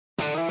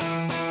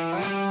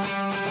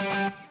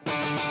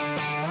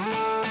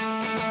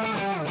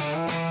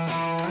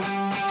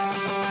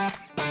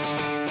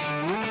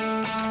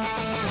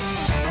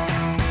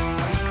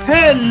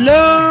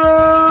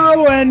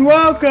Hello and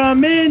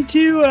welcome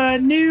into a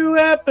new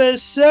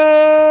episode.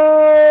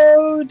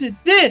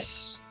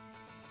 This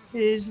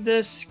is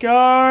the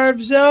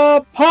Scarves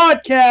Up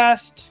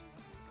Podcast.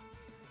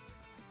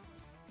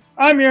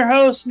 I'm your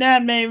host,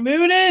 Nat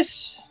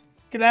Maymunis.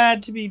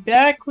 Glad to be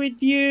back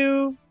with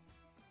you.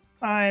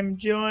 I'm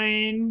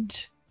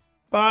joined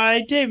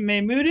by David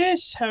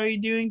Maymunis. How are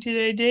you doing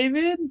today,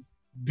 David?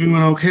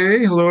 Doing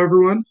okay. Hello,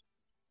 everyone.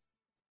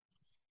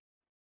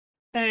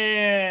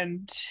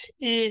 And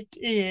it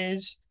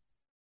is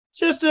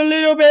just a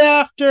little bit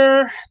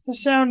after the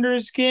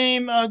Sounders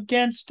game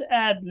against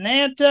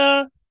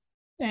Atlanta.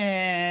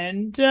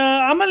 And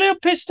I'm a little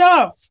pissed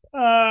off.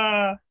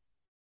 I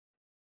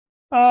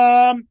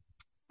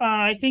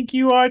think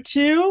you are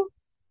too.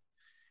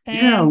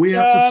 Yeah, And we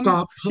have to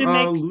stop should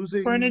make for an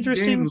losing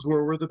interesting. games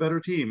where we're the better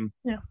team.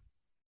 Yeah.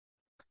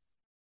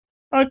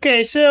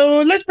 Okay,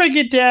 so let's break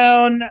it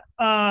down.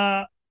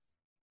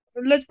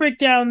 Let's break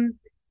down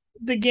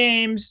the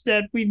games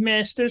that we've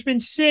missed. There's been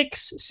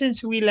 6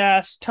 since we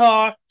last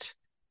talked.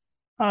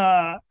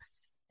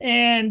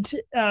 And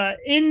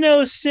in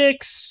those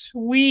 6,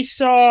 we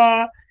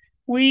had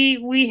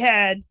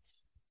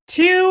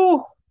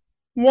 2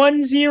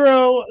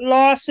 1-0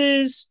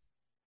 losses,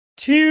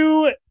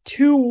 2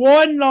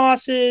 2-1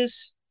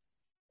 losses,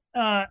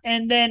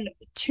 and then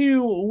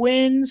 2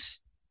 wins.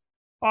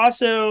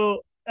 Also,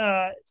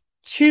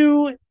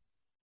 2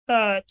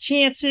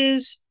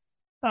 chances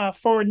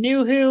for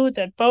Nuhu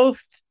that both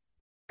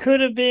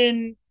could have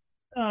been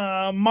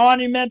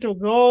monumental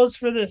goals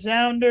for the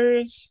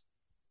Sounders.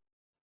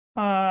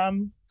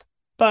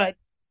 But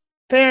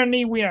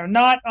apparently we are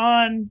not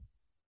on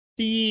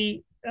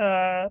the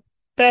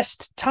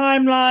best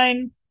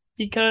timeline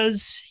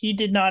because he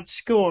did not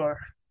score.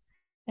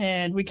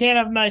 And we can't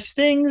have nice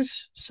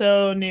things,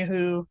 so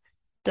Nuhu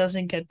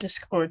doesn't get to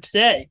score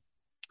today.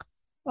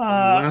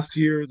 Last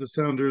year, the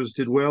Sounders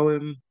did well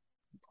in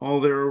all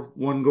their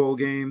one-goal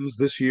games.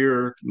 This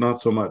year,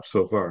 not so much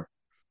so far.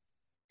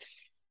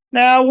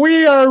 Now,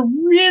 we are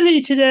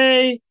really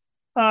today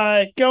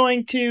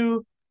going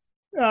to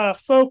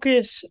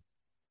focus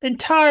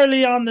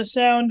entirely on the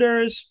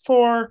Sounders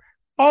for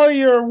all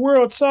your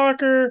World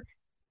Soccer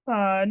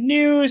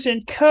news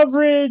and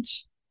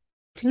coverage.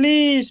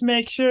 Please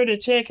make sure to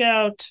check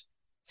out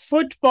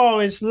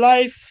Football is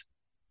Life.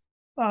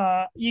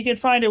 You can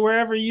find it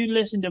wherever you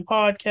listen to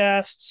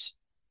podcasts.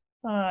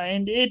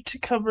 And it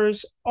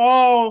covers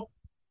all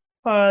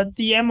the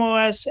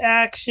MLS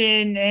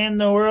action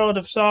and the world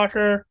of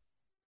soccer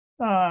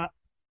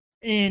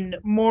in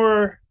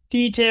more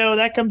detail.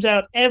 That comes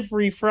out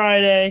every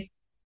Friday.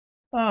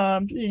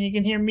 And you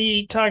can hear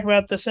me talk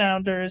about the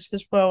Sounders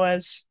as well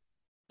as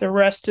the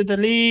rest of the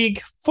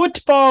league.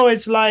 Football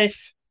is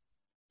Life.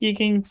 You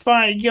can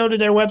go to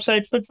their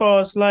website,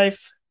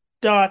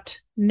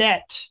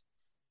 footballislife.net.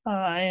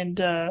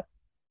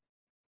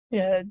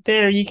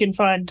 There you can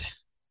find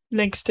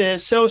links to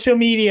social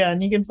media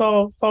and you can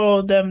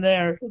follow them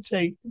there. It's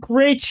a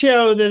great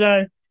show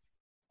that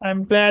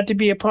I'm glad to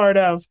be a part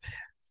of.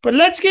 But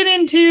let's get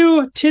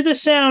into the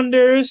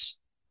Sounders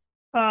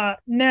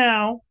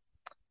now.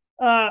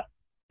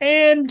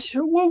 And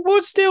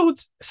we'll still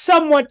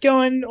somewhat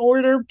go in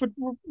order, but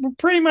we're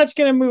pretty much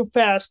going to move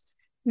past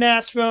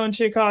Nashville and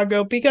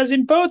Chicago because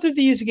in both of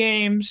these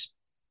games,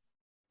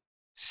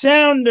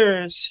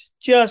 Sounders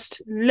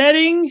just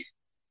letting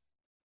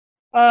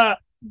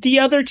the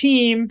other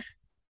team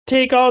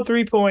take all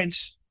 3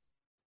 points.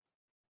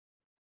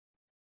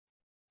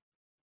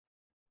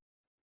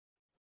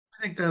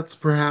 I think that's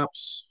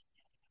perhaps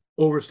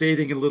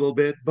overstating a little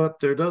bit, but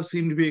there does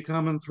seem to be a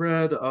common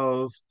thread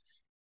of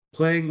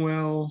playing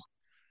well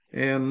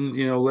and,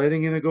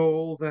 letting in a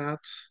goal that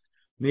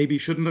maybe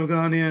shouldn't have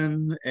gone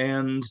in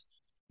and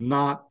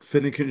not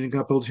finishing a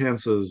couple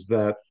chances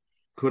that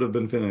could have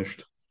been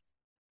finished.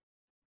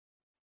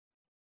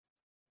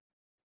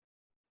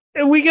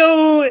 We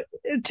go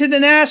to the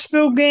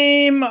Nashville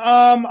game.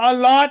 A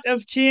lot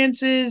of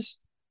chances.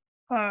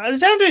 The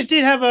Sounders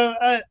did have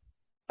a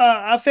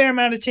fair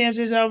amount of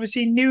chances.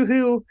 Obviously,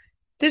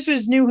 this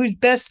was Nuhu's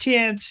best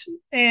chance,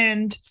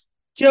 and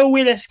Joe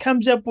Willis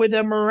comes up with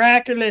a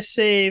miraculous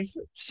save.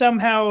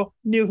 Somehow,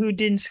 Nuhu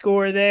didn't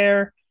score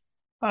there.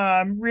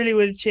 Really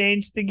would have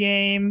changed the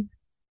game.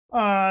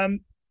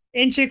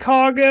 In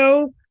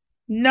Chicago,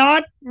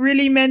 not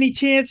really many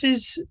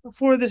chances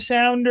for the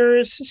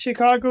Sounders.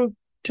 Chicago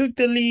took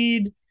the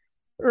lead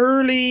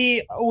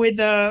early with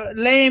a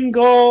lame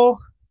goal.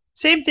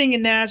 Same thing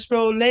in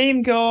Nashville,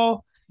 lame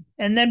goal.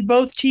 And then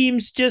both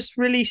teams just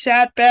really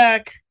sat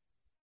back.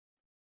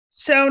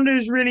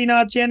 Sounders really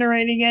not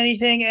generating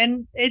anything.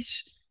 And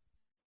it's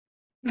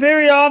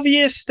very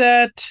obvious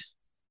that,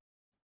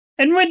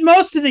 and with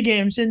most of the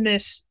games in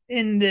this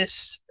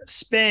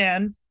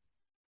span,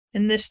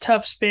 in this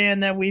tough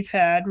span that we've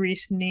had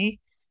recently,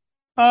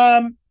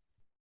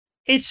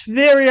 it's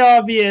very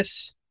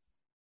obvious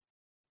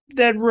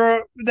that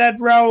Raul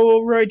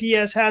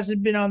Ruidíaz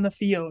hasn't been on the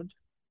field.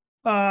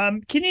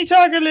 Can you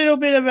talk a little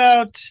bit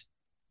about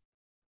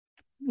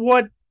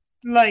what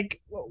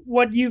like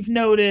what you've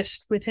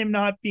noticed with him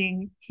not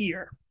being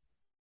here.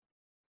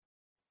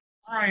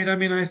 Right. I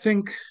mean, I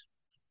think,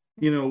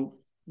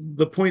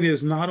 the point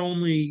is not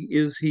only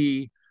is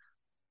he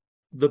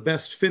the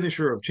best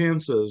finisher of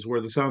chances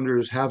where the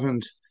Sounders have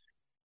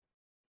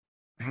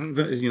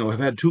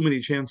had too many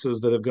chances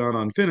that have gone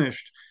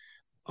unfinished.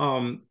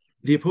 Um,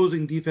 the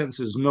opposing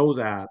defenses know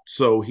that,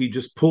 so he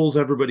just pulls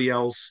everybody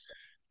else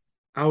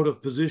out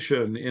of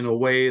position in a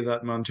way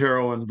that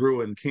Montero and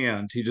Bruin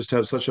can't. He just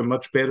has such a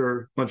much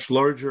better, much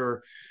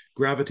larger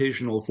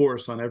gravitational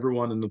force on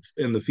everyone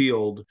in the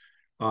field,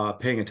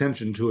 paying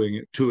attention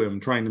to him,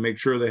 trying to make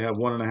sure they have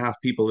one and a half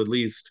people at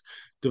least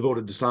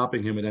devoted to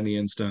stopping him at any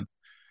instant.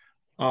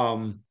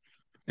 Um,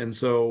 and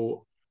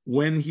so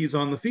when he's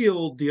on the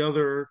field, the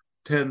other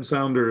 10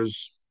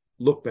 Sounders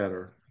look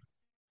better.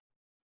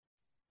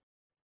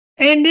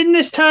 And in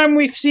this time,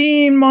 we've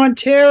seen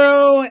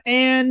Montero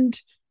and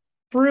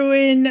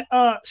Bruin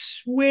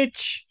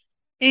switch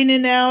in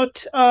and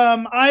out.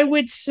 I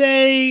would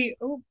say,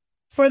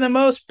 for the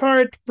most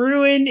part,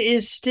 Bruin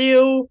is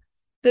still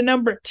the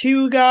number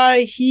two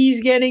guy.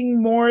 He's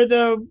getting more of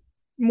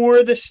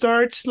the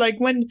starts. Like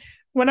when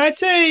I'd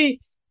say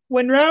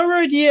when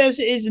Raul Diaz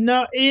is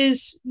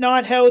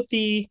not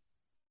healthy,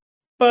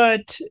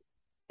 but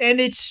and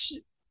it's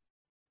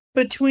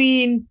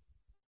between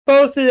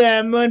both of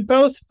them when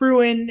both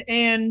Bruin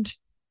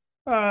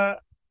uh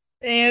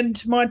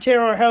and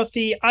Montero are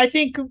healthy, I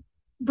think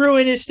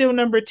Bruin is still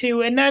number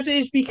two, and that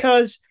is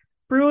because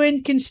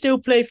Bruin can still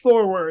play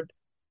forward.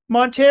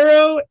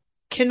 Montero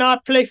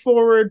cannot play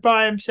forward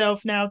by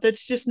himself now.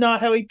 That's just not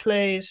how he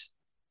plays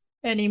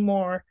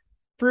anymore.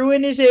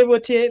 Bruin is able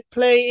to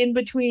play in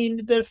between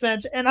the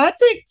defense, and I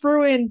think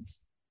Bruin.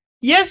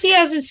 Yes, he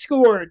hasn't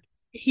scored.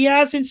 He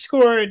hasn't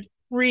scored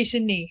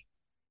recently,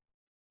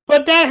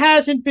 but that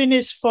hasn't been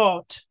his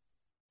fault.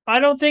 I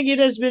don't think it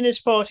has been his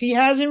fault. He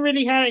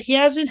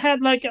hasn't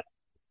had like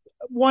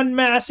one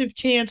massive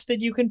chance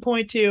that you can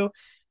point to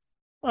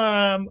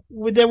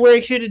where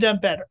he should have done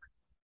better.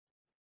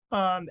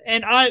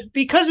 And I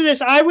because of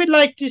this, I would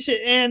like to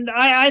say, and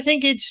I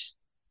think it's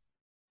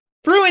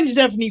Bruins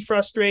definitely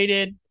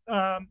frustrated.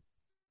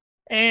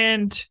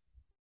 And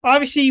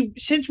obviously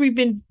since we've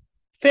been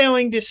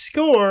failing to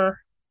score,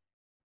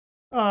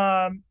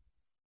 um,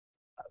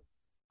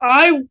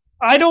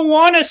 I don't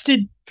want us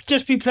to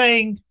just be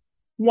playing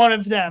one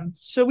of them.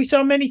 So we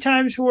saw many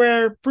times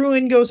where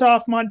Bruin goes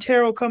off,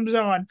 Montero comes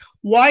on.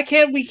 Why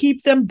can't we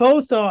keep them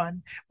both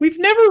on? We've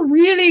never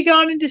really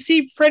gone in to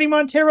see Freddie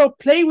Montero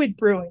play with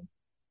Bruin.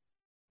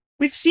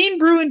 We've seen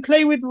Bruin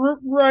play with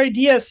Roy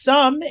Diaz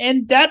some,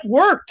 and that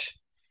worked.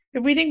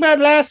 If we think about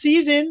last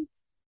season,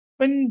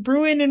 when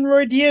Bruin and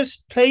Roy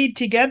Diaz played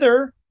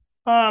together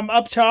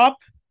up top,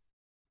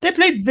 they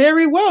played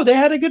very well. They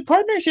had a good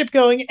partnership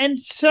going, and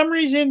for some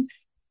reason,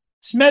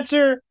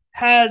 Smetzer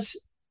has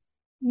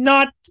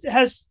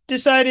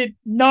decided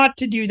not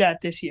to do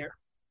that this year.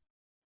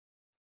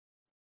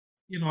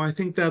 I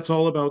think that's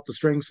all about the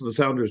strengths of the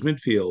Sounders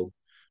midfield.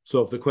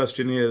 So if the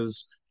question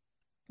is,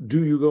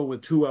 do you go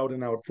with two out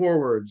and out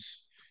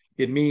forwards?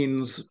 It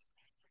means,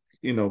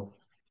 you know,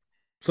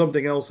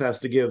 something else has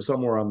to give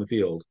somewhere on the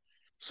field.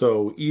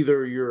 So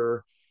either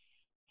you're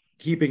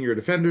keeping your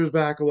defenders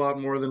back a lot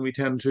more than we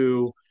tend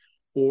to,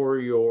 or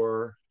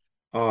you're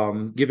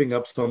giving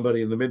up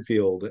somebody in the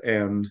midfield.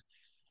 And,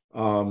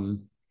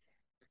 um,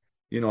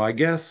 I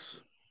guess,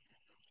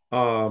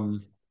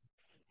 um,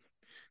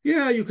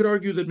 yeah, you could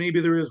argue that maybe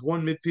there is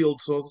one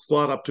midfield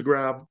slot up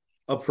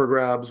for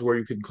grabs where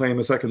you could claim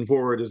a second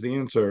forward as the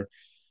answer.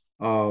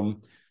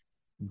 Um,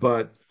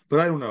 but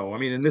I don't know. I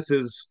mean, and this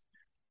is,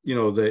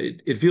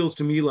 it feels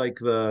to me like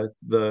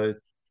the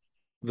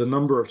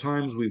number of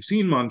times we've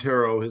seen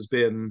Montero has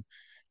been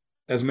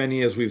as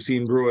many as we've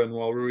seen Bruin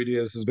while Rui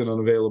Diaz has been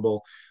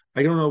unavailable.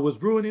 I don't know. Was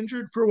Bruin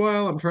injured for a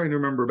while? I'm trying to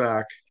remember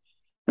back.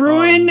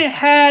 Bruin Um,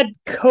 had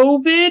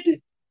COVID.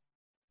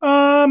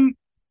 Um,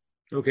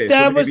 okay, so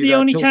that was maybe the that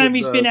only time tilted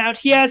he's the been out.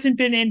 He hasn't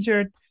been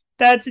injured.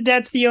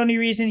 That's the only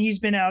reason he's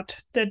been out.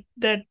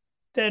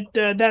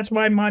 That's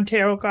why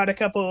Montero got a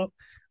couple of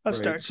right.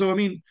 starts. So I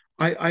mean,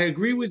 I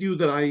agree with you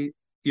that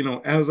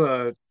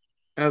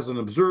as an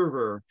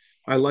observer,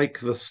 I like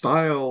the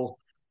style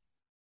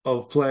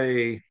of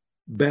play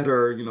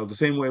better. The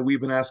same way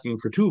we've been asking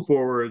for two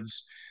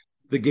forwards,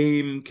 the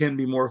game can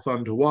be more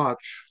fun to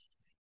watch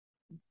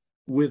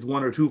with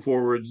one or two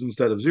forwards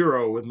instead of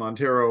zero, with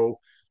Montero,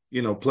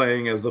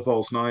 playing as the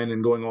false nine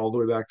and going all the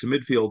way back to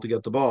midfield to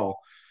get the ball.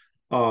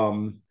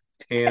 Um,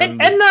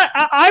 and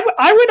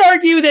I would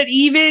argue that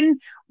even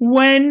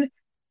when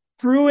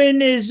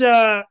Bruin is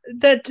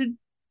that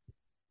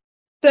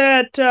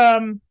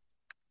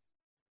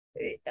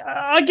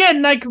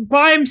again, like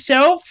by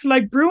himself,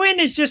 like Bruin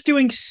is just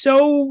doing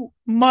so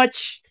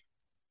much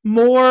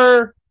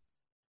more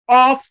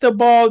off the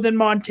ball than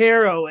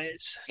Montero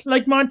is.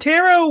 Like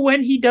Montero,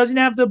 when he doesn't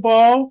have the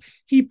ball,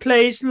 he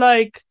plays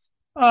like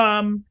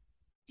um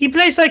he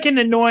plays like an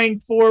annoying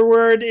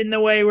forward in the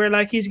way where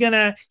like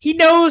he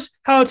knows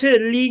how to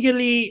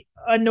legally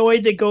annoy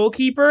the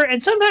goalkeeper,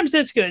 and sometimes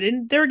that's good.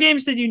 And there are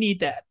games that you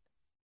need that.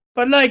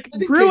 But like I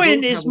think they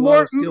both have a lot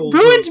of skills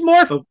of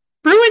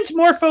Bruin's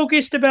more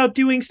focused about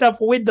doing stuff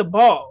with the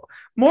ball.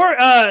 More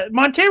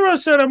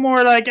Montero's sort of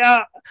more like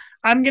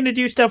I'm gonna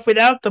do stuff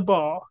without the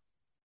ball.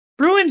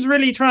 Bruin's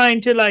really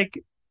trying to like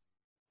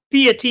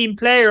be a team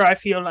player. I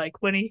feel like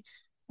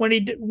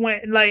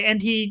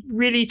and he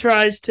really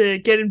tries to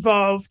get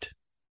involved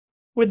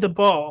with the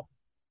ball.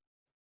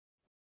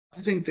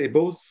 I think they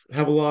both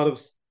have a lot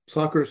of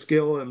soccer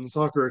skill and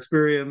soccer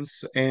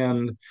experience,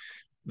 and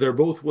they're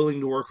both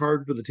willing to work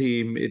hard for the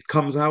team. It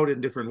comes out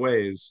in different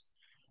ways.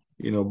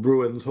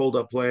 Bruin's hold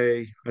up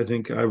play, I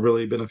think I've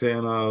really been a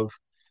fan of.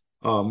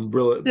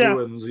 Yeah,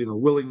 Bruin's,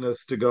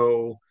 willingness to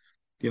go,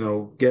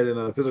 get in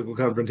a physical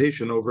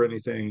confrontation over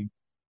anything.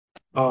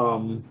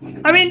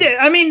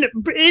 I mean,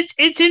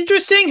 it's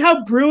interesting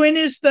how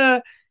Bruin's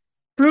the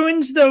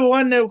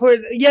one that where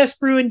yes,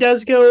 Bruin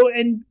does go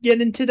and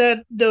get into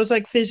those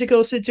like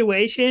physical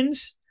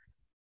situations,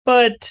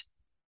 but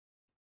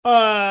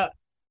uh,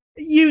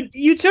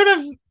 you sort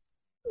of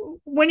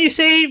when you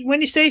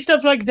say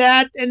stuff like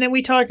that, and then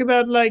we talk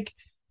about like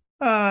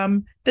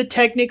the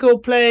technical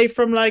play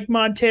from like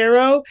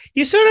Montero,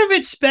 you sort of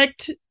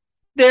expect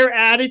their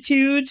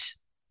attitudes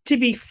to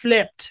be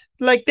flipped.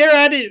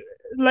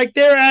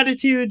 Their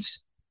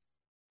attitudes.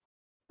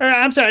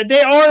 I'm sorry,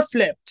 they are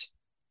flipped.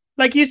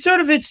 Like you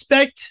sort of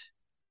expect.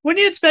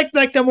 Wouldn't you expect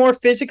like the more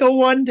physical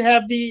one to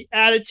have the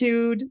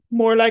attitude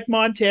more like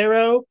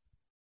Montero,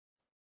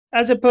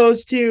 as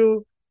opposed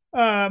to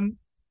um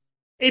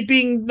it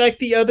being like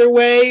the other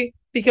way?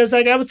 Because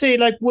like I would say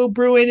like Will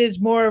Bruin is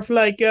more of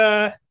like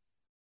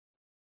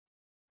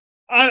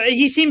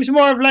he seems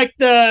more of like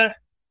the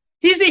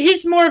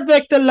he's more of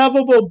like the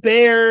lovable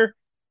bear,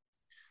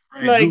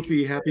 right, like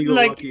goofy,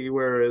 like happy-go-lucky,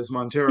 whereas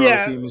Montero yeah,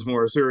 seems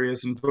more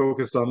serious and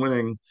focused on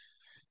winning.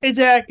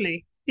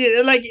 exactly.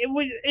 Yeah, like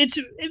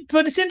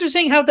but it's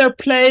interesting how their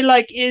play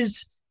like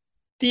is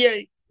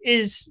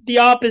the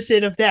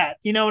opposite of that.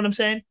 You know what I'm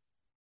saying?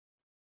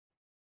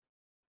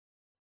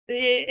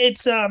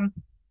 It's I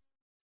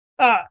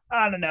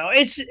don't know.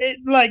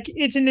 Like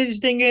it's an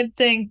interesting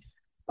thing.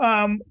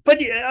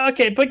 But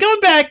okay, but going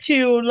back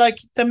to like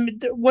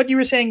what you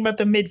were saying about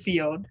the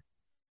midfield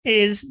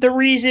is the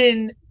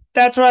reason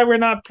that's why we're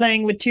not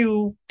playing with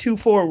two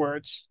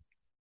forwards.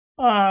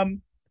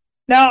 Um,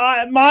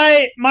 Now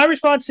my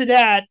response to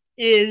that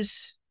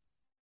is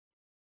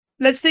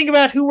let's think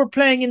about who we're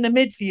playing in the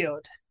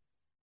midfield.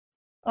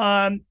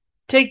 Um,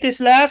 take this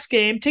last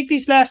game, take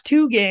these last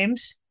two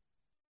games.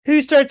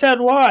 Who starts out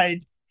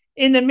wide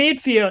in the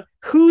midfield?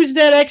 Who's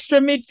that extra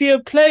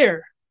midfield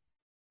player?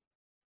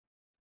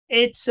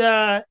 It's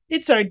our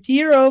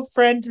dear old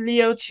friend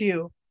Leo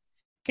Chu.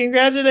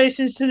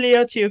 Congratulations to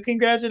Leo Chu.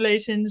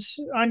 Congratulations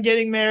on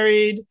getting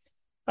married.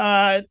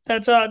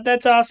 That's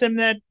awesome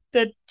that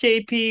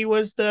JP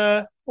was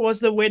the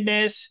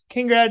witness.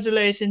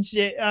 Congratulations,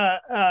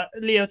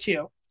 Leo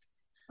Chu.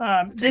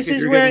 I take it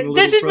you're getting a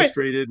little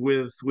frustrated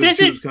with this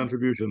is Chu's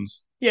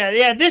contributions.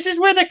 yeah. This is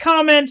where the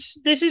comments.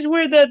 This is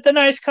where the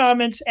nice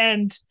comments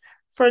end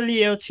for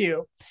Leo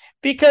Chu,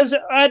 because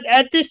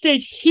at this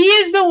stage he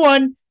is the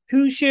one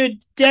who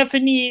should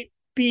definitely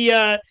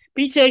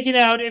be taken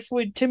out if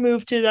we to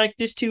move to like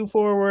this two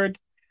forward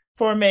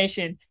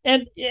formation,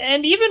 and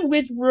even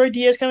with Roy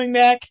Diaz coming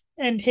back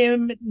and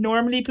him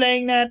normally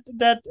playing that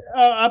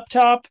up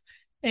top,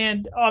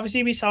 and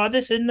obviously we saw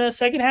this in the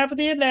second half of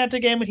the Atlanta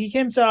game when he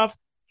comes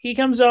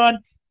on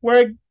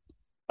where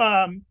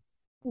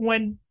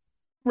when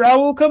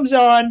Raul comes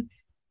on,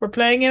 we're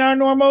playing in our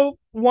normal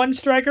one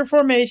striker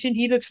formation.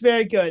 He looks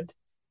very good.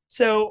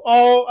 So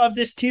all of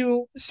this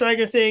two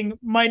striker thing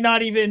might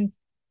not even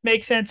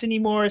make sense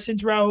anymore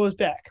since Raul is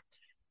back.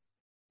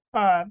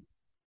 Uh,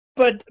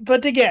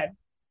 but again,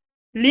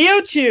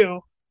 Leo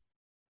Chu,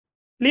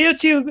 Leo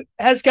Chu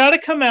has got to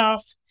come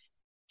out.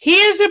 He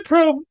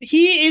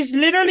is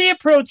literally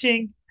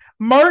approaching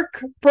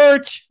Mark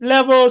Birch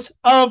levels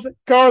of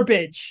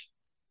garbage,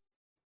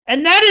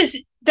 and that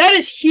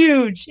is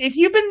huge. If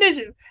you've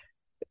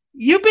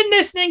been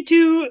listening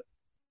to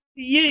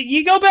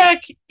you go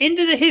back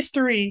into the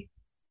history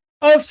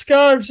of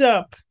Scarves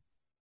Up,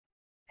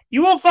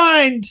 you will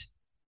find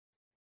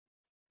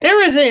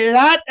there is a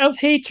lot of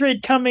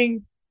hatred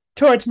coming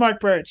towards Mark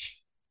Birch.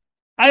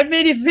 I've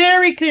made it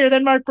very clear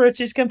that Mark Birch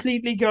is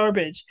completely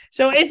garbage.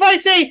 So if I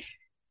say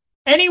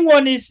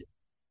anyone is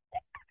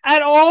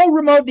at all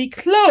remotely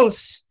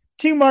close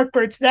to Mark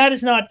Birch, that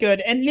is not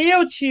good. And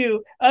Leo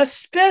Chu,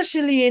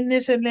 especially in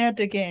this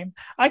Atlanta game,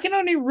 I can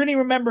only really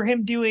remember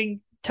him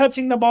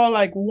touching the ball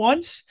like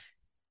once.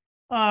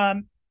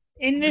 Um,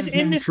 in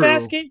this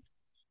past True. game.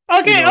 You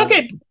Okay, know,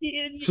 okay.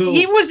 He so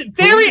was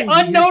for one very thing,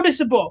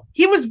 unnoticeable.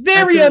 He was at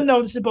very the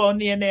unnoticeable in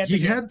the Atlanta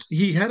game.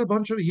 he had a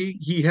bunch of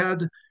he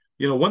had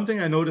one thing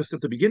I noticed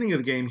at the beginning of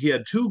the game, he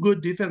had two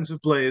good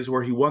defensive plays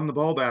where he won the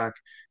ball back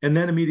and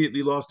then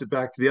immediately lost it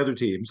back to the other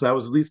team. So that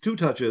was at least two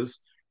touches,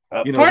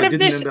 Part that of didn't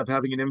this end up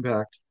having an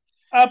impact.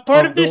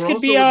 Part of There this were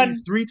could be also at on.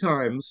 least three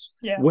times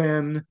Yeah.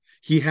 when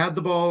he had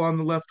the ball on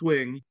the left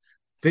wing,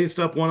 faced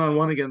up one on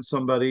one against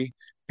somebody,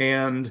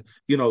 and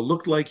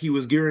looked like he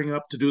was gearing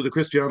up to do the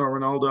Cristiano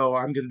Ronaldo,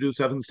 I'm going to do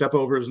seven step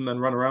overs and then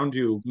run around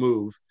you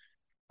move.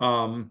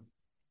 Um,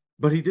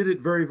 but he did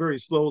it very, very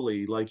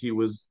slowly, like he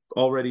was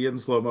already in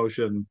slow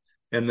motion.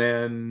 And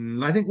then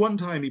I think one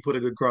time he put a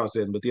good cross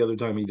in, but the other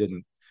time he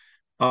didn't.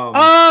 Um,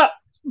 Uh,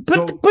 but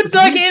so but it's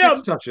at like least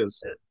six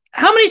touches.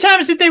 how many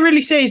times did they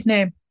really say his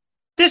name?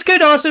 This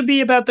could also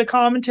be about the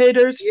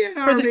commentators Yeah,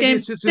 for or this maybe game.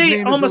 it's just his They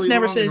name is almost really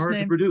never long say and his hard to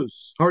name.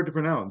 produce, hard to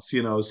pronounce.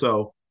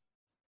 So,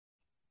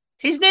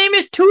 His name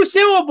is two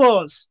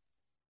syllables.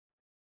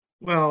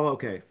 well,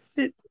 okay,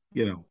 It-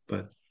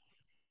 but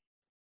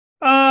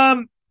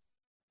Um,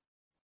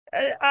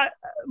 I,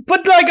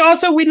 but like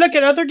also we look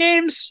at other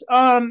games.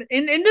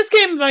 In this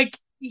game, like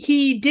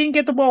he didn't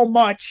get the ball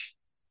much,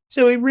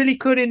 so he really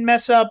couldn't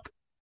mess up,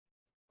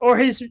 or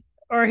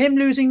him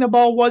losing the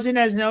ball wasn't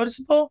as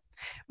noticeable.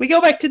 We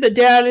go back to the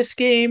Dallas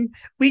game.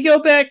 We go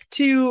back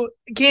to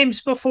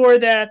games before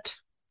that.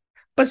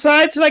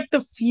 Besides like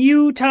the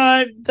few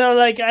times,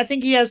 I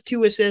think he has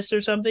 2 assists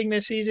or something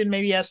this season.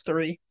 Maybe he has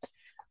 3.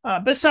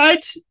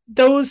 Besides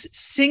those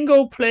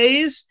single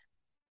plays,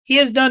 he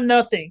has done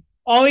nothing.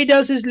 All he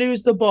does is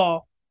lose the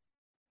ball.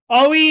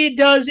 All he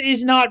does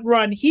is not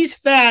run. He's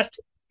fast.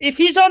 If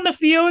he's on the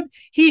field,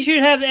 he should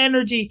have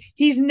energy.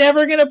 He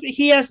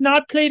has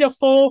not played a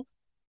full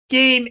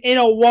game in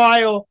a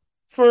while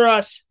for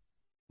us.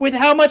 With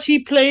how much he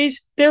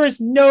plays, there is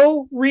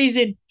no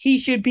reason he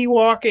should be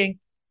walking.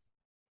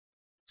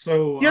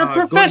 so You're a going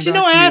back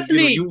professional to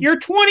athlete. You're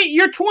 20,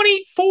 you're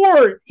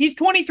 24. He's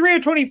 23 or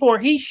 24.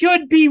 He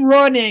should be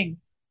running.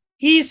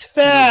 He's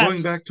going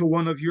fast. back to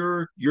one of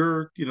you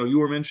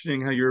were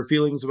mentioning how your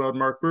feelings about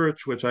Mark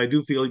Burch, which I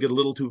do feel you get a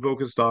little too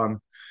focused on.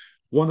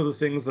 One of the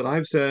things that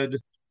I've said,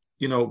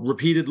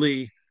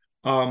 repeatedly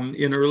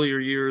in earlier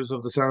years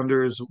of the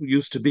Sounders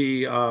used to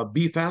be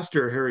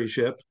faster, Harry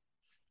Shipp,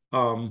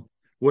 um,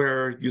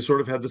 where you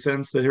sort of had the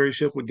sense that Harry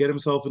Shipp would get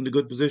himself into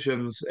good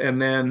positions and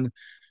then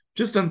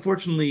just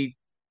unfortunately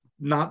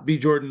not be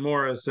Jordan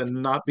Morris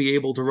and not be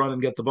able to run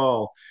and get the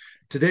ball.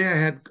 Today I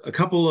had a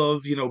couple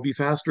of, be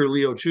faster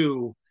Leo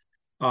Chu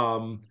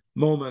But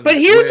moments when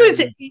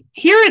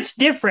here it's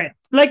different.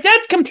 Like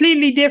that's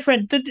completely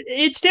different.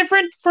 It's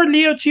different for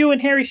Leo Chu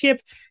and Harry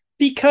Shipp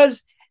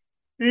because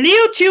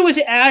Leo Chu is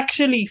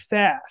actually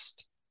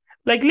fast.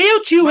 Like Leo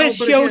Chu well, has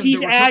but showed again, there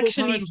he's were a couple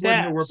actually times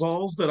when there were fast.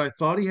 balls that I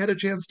thought he had a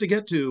chance to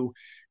get to,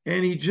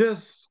 and he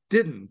just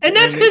didn't. And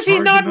that's And because it's he's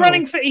hard to not know.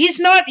 running.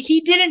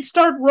 He didn't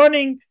start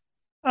running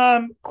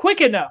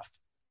quick enough.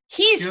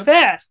 He's Yeah.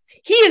 fast.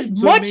 He is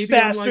So much maybe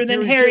faster unlike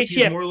than Harry Harry Shipp, he's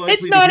Shipp. more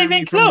It's likely to not hear me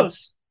even from the,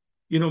 close.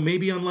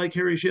 maybe unlike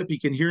Harry Shipp, he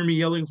can hear me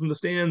yelling from the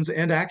stands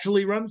and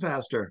actually run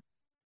faster.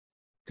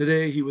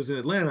 Today he was in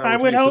Atlanta, I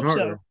which would makes it hope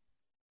harder.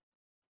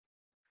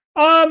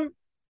 so. Um.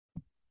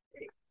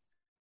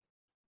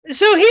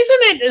 So he's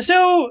in it.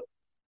 So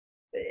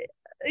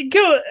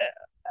go.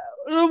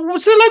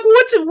 So like,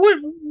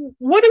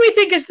 what do we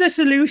think is the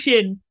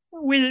solution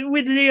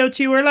with Leo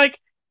Chu? Or like,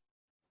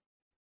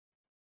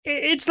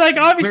 it's like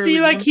obviously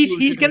Clearly, like one he's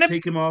solution is gonna.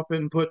 take him off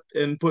and put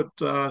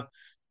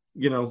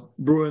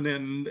Bruin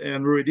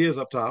and Rui Diaz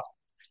up top,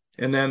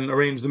 and then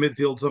arrange the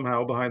midfield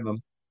somehow behind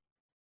them.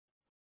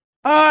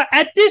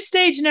 At this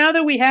stage, now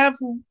that we have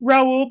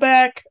Raul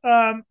back,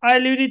 I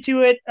alluded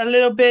to it a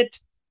little bit.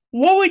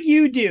 What would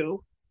you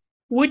do?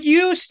 Would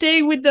you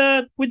stay with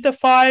the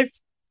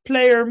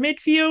 5-player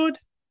midfield,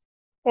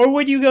 or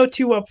would you go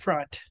 2 up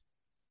front?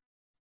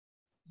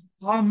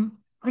 I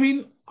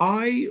mean,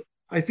 I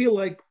feel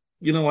like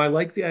I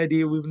like the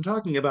idea we've been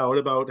talking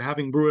about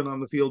having Bruin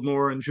on the field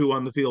more and Chu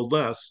on the field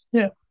less.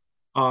 Yeah.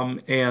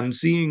 And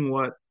seeing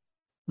what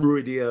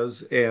Rui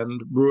Diaz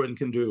and Bruin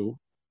can do.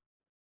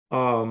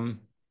 Um,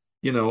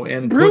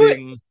 and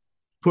Brew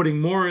putting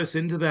Morris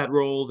into that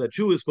role that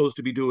Chu is supposed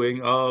to be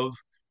doing of,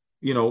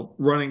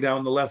 running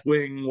down the left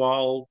wing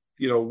while,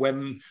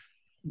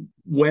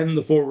 when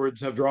the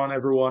forwards have drawn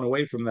everyone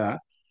away from that.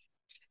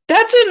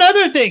 That's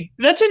another thing.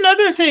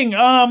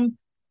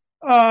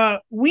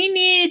 We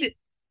need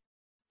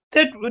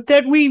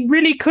that we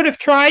really could have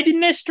tried in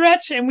this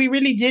stretch, and we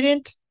really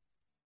didn't.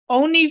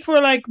 Only for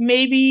like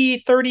maybe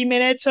 30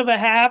 minutes of a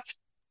half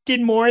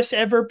did Morris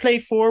ever play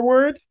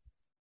forward.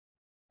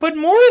 But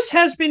Morris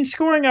has been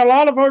scoring a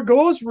lot of our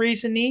goals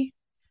recently.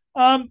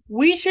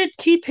 We should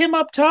keep him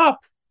up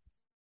top.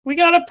 We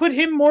got to put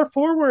him more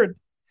forward.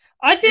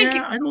 I think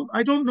Yeah,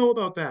 I don't know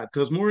about that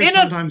because Morris in a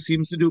sometimes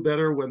seems to do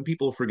better when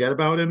people forget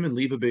about him and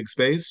leave a big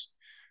space.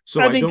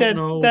 So I I think don't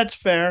know. that's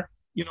fair.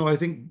 I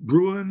think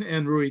Bruin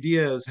and Rui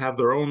Diaz have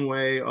their own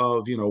way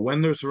of,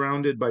 when they're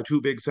surrounded by two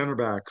big center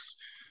backs,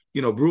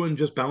 Bruin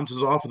just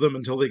bounces off of them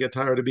until they get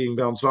tired of being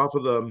bounced off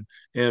of them.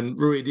 And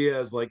Rui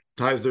Diaz like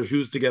ties their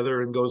shoes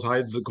together and goes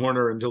hides the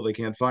corner until they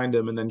can't find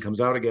him and then comes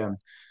out again.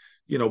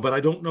 But I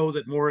don't know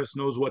that Morris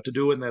knows what to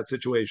do in that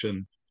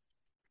situation.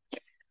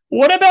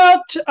 What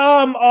about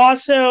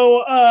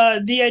also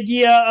the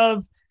idea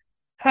of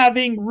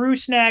having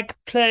Rusnak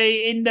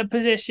play in the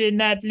position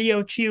that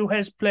Leo Chu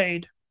has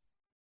played.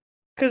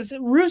 Because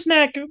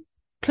Rusnak I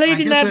played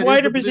in guess that that is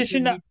wider the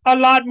position position he, a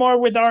lot more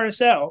with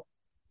RSL.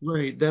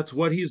 right. That's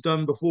what he's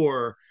done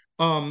before.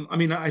 I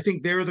mean, I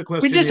think there the We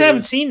question just haven't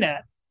is, seen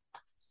that.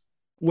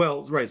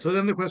 well, right. So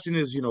then the question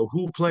is,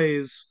 who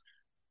plays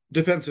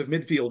defensive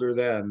midfielder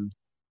then?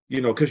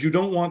 Because you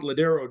don't want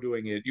Ladero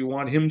doing it. You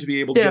want him to be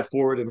able to Yeah. get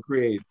forward and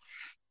create.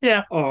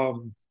 Yeah.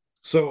 Um,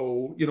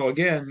 so,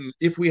 again,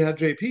 if we had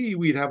JP,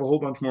 we'd have a whole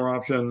bunch more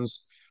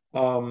options.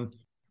 Um,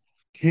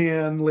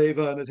 can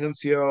Leva and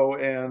Atencio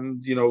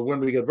and, when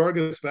we get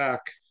Vargas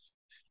back,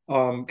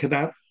 can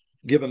that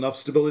give enough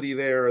stability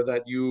there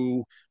that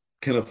you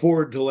can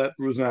afford to let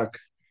Rusnak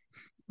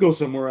go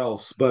somewhere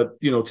else? But,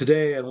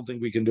 today I don't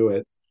think we can do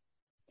it.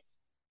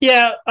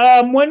 Yeah.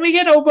 When we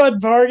get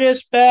Obed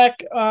Vargas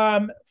back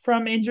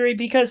from injury,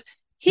 because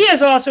he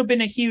has also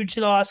been a huge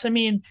loss. I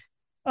mean,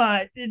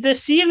 the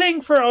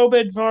ceiling for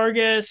Obed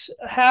Vargas,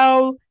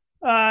 how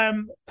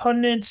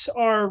pundits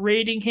are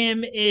rating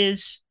him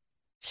is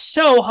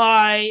so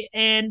high,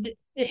 and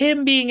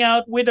him being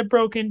out with a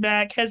broken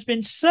back has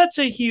been such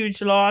a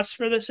huge loss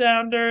for the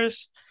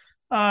Sounders.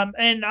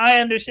 And I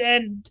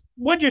understand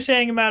what you're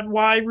saying about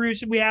why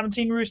we haven't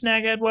seen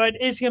Rusnak at what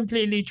is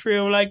completely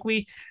true. Like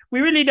we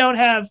really don't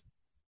have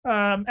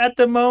at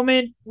the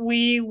moment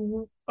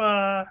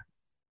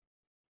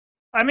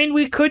I mean,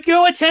 we could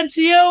go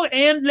Atencio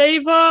and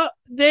Leva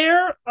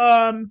there.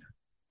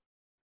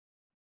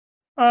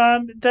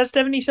 That's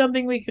definitely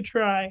something we could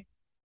try.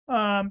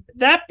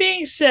 That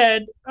being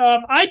said,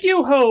 I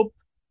do hope,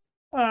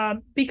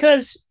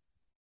 because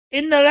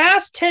in the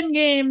last 10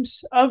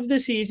 games of the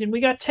season, we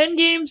got 10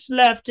 games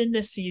left in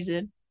this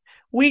season.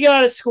 We got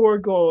to score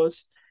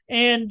goals.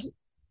 And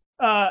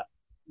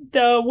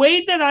the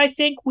way that I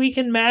think we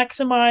can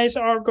maximize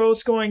our goal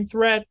scoring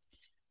threat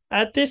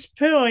at this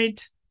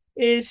point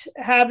is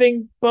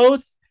having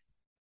both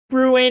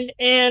Bruin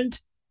and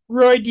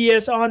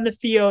Ruidíaz on the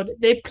field.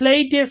 They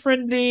play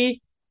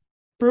differently.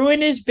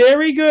 Bruin is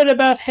very good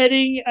about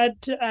heading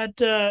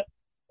at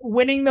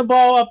winning the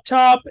ball up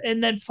top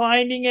and then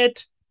finding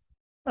it,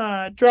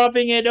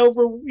 dropping it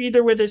over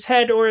either with his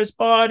head or his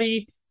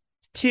body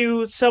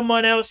to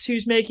someone else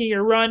who's making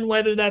a run,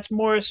 whether that's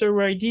Morris or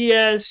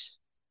Ruidíaz.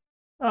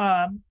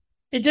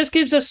 It just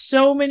gives us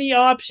so many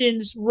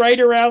options right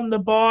around the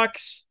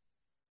box.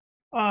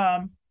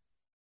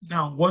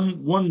 Now,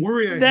 one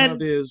worry I have Then,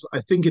 is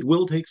I think it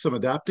will take some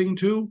adapting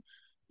to.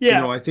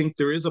 yeah, I think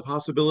there is a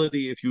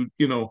possibility if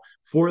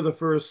for the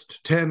first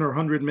 10 or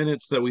 100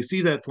 minutes that we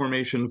see that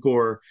formation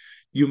for,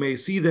 you may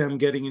see them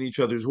getting in each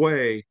other's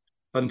way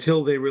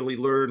until they really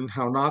learn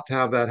how not to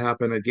have that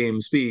happen at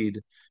game speed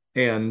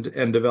and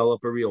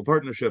develop a real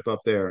partnership up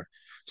there.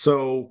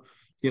 So,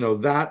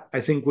 that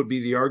I think would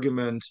be the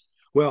argument.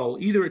 Well,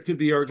 either it could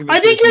be the I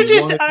argument that think if you're you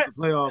just. want it for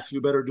the playoffs,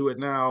 you better do it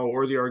now,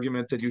 or the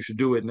argument that you should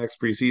do it next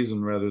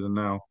preseason rather than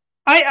now.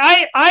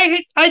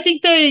 I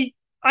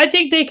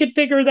think they could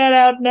figure that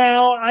out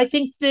now. I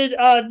think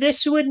that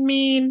this would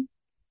mean,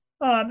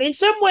 in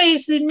some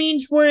ways, it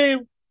means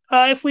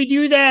if we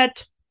do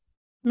that,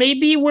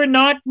 maybe we're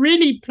not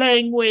really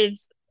playing with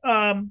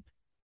a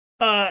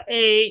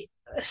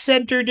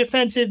center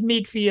defensive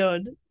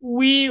midfield.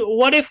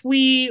 What if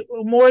we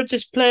more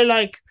just play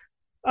like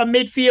a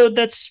midfield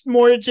that's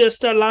more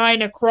just a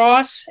line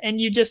across, and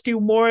you just do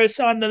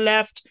Morris on the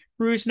left,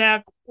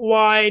 Rusnak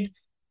wide,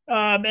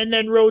 and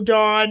then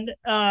Rodon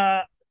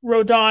and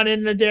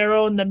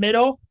Ladero in the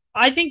middle.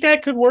 I think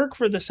that could work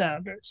for the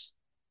Sounders.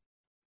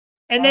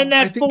 And then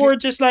I that think it four,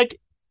 just like,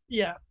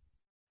 yeah,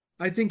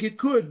 I think it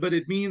could, but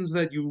it means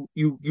that you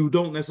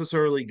don't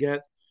necessarily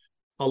get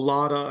a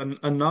lot of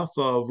enough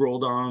of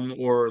Roldan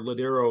or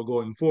Ladero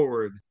going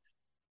forward.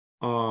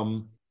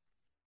 Um,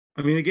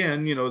 I mean,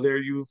 again, there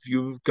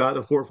you've got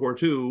a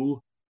 4-4-2.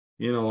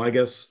 I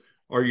guess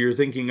are you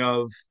thinking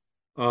of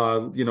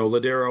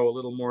Ladero a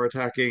little more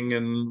attacking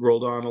and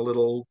Roldan a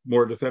little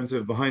more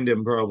defensive behind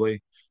him,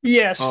 probably.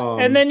 yes.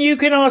 And Um, then you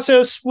can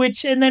also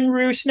switch, and then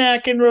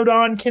Rusnak and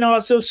Rodon can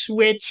also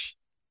switch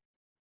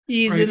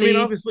right. I mean, easily.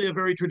 obviously, a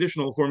very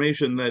traditional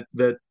formation that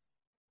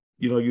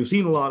you've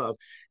seen a lot of.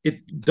 It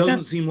Yeah.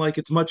 doesn't seem like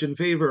it's much in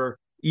favor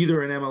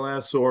either in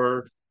MLS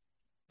or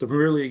the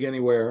Premier League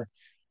anywhere.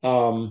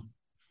 Um,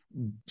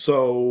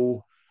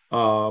 so,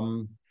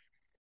 um,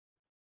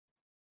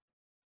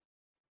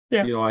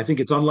 Yeah. I think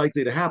it's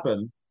unlikely to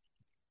happen.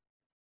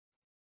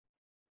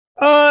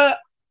 Uh,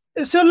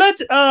 so let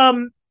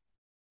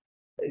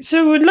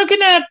so we're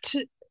looking at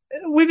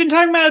we've been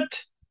talking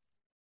about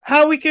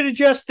how we could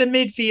adjust the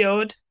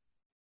midfield.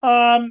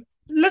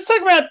 Let's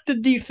talk about the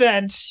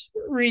defense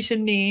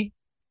recently.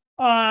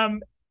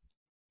 Um,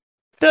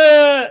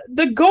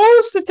 the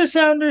goals that the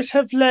Sounders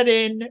have let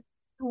in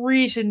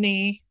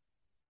recently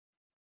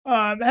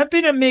have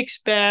been a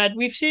mixed bag.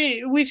 We've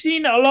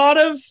seen a lot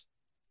of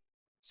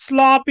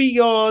sloppy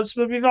goals,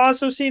 but we've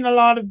also seen a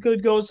lot of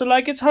good goals. So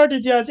like it's hard to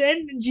judge.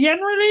 And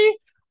generally,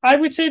 I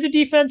would say the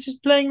defense is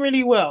playing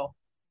really well.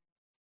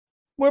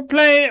 We're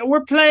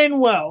playing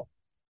well.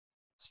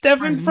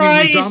 Stephen Right. I mean,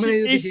 Fry we've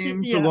dominated the is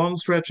game for yeah. long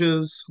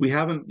stretches. We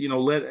haven't,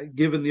 let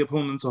given the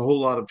opponents a whole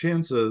lot of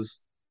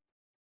chances.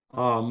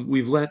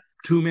 We've let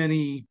too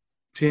many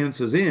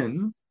chances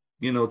in.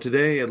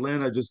 Today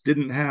Atlanta just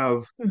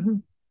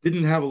Mhm.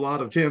 didn't have a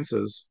lot of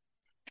chances.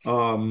 The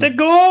Um,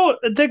 goal,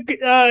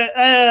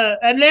 the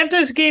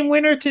Atlanta's game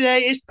winner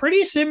today is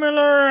pretty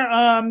similar.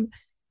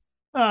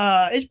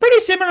 It's pretty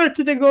similar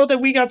to the goal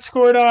that we got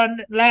scored on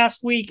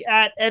last week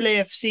at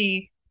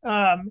LAFC,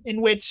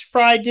 in which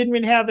Fry didn't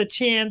even have a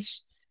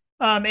chance,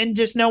 and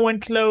just no one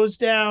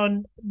closed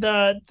down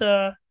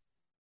the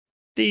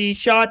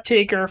shot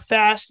taker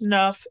fast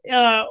enough.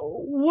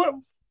 What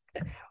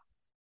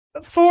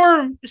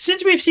for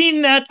since we've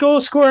seen that goal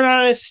scored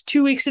on us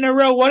 2 weeks in a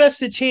row, what has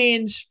to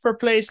change for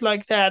plays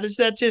like that? Is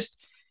that just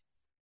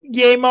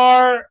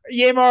Yamar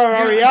yeah,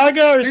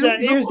 Arriaga, or I is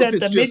don't know if that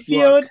the it's just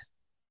luck. midfield?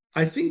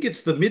 I think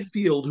it's the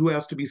midfield who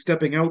has to be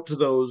stepping out to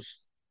those.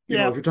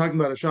 Yeah, If you're talking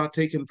about a shot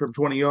taken from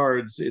 20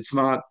 yards, it's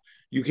not,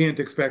 you can't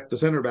expect the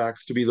center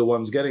backs to be the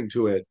ones getting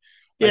to it.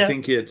 I yeah.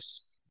 think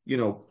it's,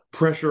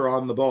 pressure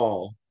on the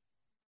ball.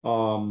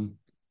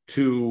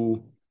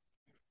 To,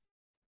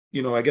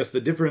 I guess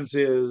the difference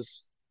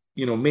is,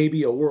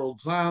 maybe a world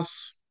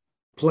class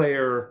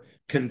player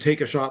can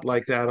take a shot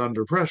like that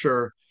under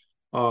pressure.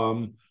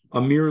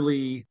 A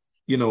merely,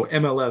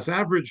 MLS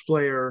average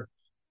player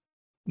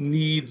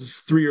needs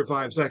 3 or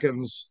 5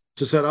 seconds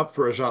to set up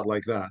for a shot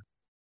like that.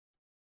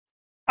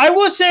 I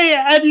will say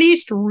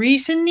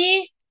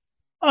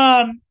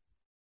um,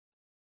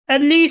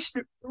 at least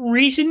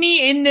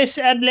recently in this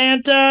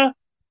Atlanta,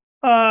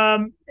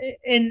 in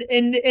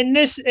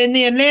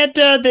the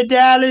Atlanta, the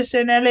Dallas,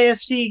 and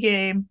LAFC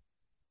game,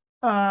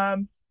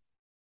 um,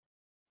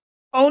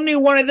 only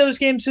one of those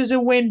games is a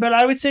win. But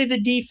I would say the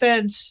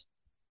defense,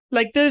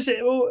 like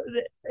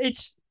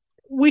it's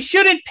we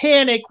shouldn't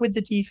panic with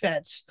the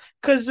defense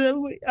because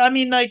I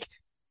mean, like,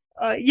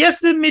 yes,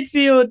 the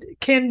midfield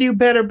can do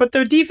better, but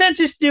the defense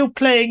is still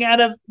playing at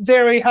a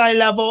very high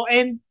level,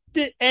 and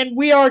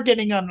we are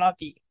getting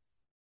unlucky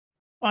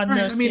on Right.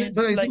 I those mean, games.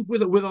 but I Like, think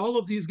with all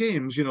of these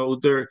games,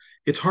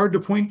 it's hard to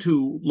point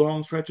to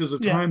long stretches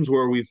of yeah, times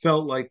where we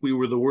felt like we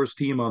were the worst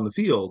team on the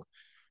field.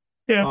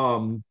 yeah.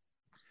 Um,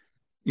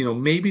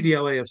 maybe the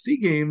LAFC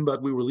game,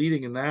 but we were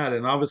leading in that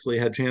and obviously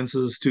had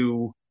chances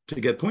to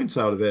get points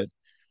out of it.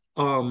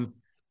 Um,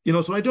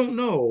 so I don't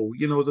know.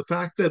 The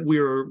fact that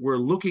we're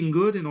looking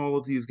good in all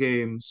of these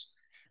games,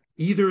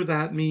 either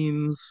that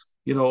means,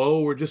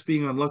 oh, we're just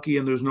being unlucky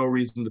and there's no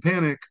reason to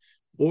panic,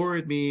 or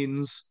it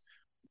means,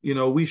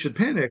 we should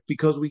panic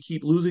because we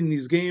keep losing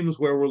these games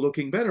where we're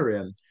looking better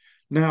in.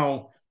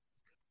 Now,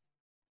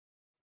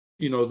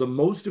 the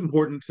most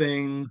important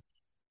thing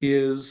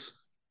is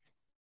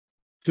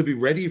to be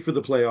ready for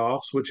the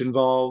playoffs, which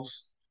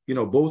involves,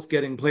 both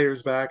getting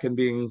players back and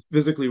being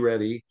physically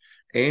ready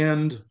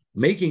and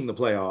making the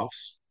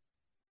playoffs.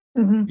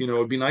 Mm-hmm.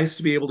 It'd be nice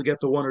to be able to get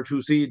the 1 or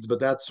 2 seeds, but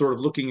that's sort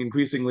of looking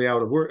increasingly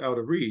out of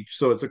reach.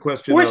 So it's a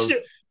question We're of, still,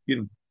 you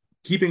know,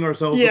 keeping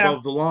ourselves yeah,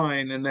 above the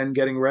line and then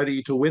getting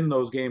ready to win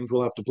those games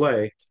we'll have to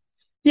play.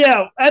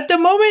 yeah. At the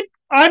moment,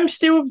 I'm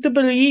still of the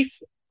belief,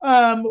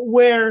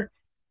 where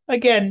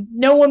again,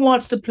 no one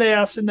wants to play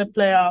us in the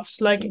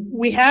playoffs. Like,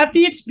 we have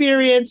the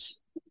experience.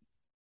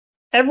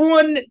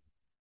 Everyone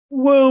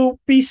will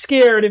be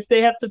scared if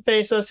they have to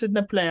face us in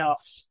the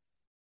playoffs.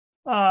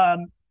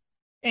 Um,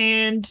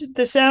 and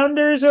the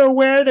Sounders are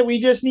aware that we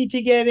just need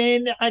to get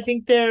in. I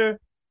think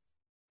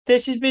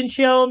this has been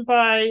shown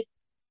by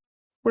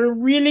we're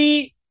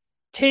really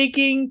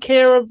taking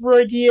care of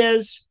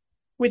Ruiz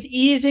with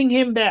easing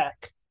him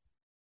back.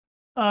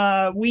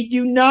 We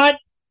do not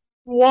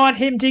want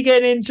him to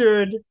get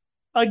injured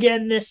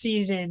again this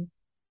season.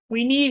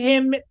 We need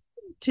him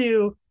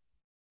to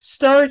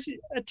start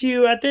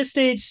to at this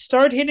stage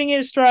start hitting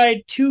his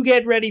stride to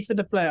get ready for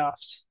the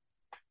playoffs.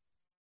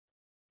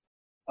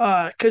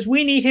 Because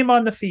we need him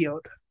on the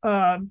field.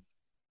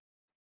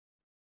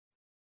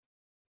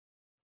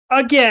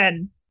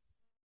 Again,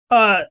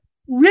 uh,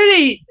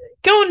 really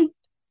going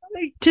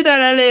to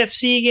that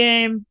LAFC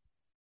game.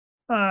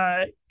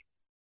 Uh,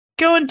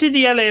 Going to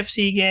the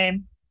LAFC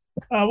game.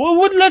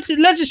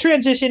 Let's just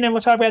transition and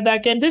we'll talk about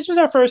that game. This was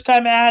our first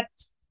time at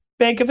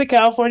Bank of the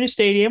California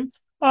Stadium.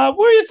 What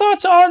are your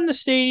thoughts on the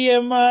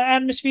stadium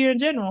atmosphere in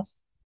general?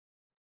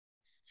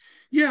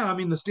 Yeah, I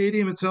mean the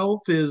stadium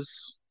itself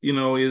is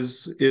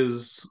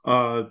just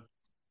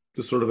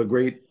sort of a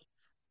great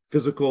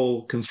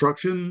physical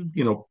construction,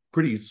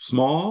 pretty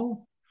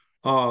small.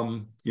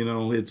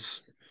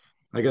 It's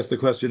I guess the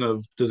question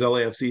of does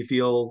LAFC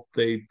feel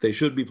they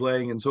should be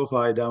playing in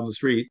SoFi down the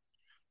street?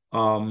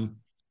 Um,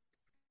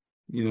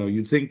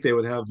 you'd think they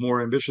would have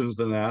more ambitions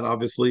than that.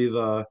 Obviously,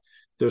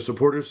 their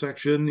supporters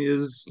section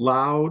is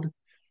loud.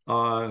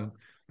 Uh,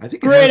 I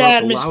think it had Great about the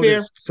atmosphere.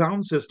 loudest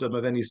sound system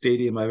of any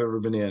stadium I've ever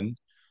been in.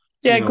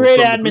 Yeah, great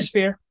From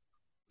atmosphere.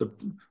 the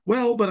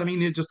well, but I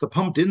mean, it just the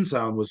pumped in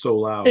sound was so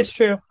loud. It's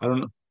true. I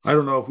don't know. I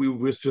don't know if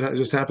we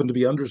just happened to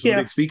be under some Yeah.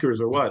 big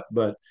speakers or what,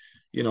 but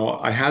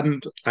I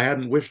hadn't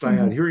wished I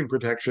Mm-hmm. had hearing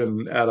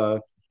protection at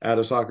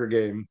a soccer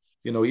game.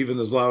 even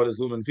as loud as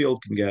Lumen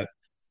Field can get.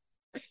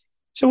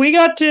 So we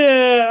got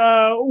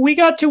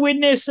to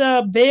witness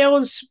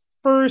Bale's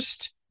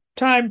first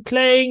time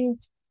playing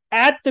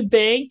at the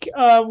bank.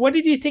 What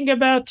did you think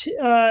about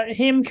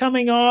him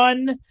coming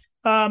on?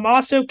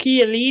 Also,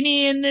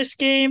 Chiellini in this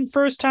game.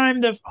 First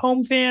time the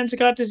home fans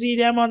got to see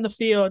them on the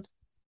field.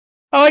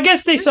 Oh, I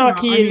guess they saw Yeah,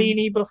 I mean,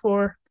 Chiellini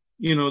before.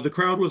 the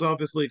crowd was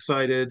obviously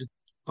excited.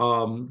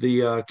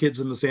 The kids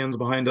in the stands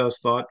behind us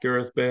thought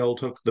Gareth Bale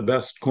took the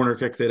best corner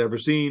kick they'd ever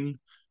seen.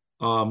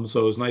 So it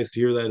was nice to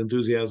hear that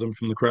enthusiasm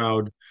from the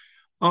crowd.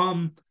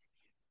 Um,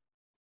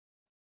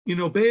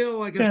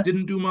 Bale, I guess, Yeah.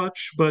 didn't do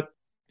much, but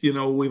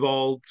we've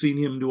all seen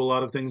him do a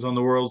lot of things on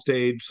the world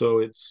stage, so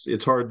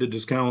it's hard to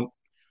discount,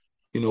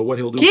 what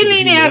he'll do for the Chiellini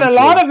team had a eventually.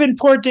 lot of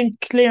important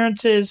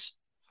clearances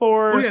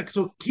Oh for yeah,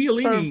 so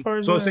Chiellini,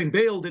 for so I was the saying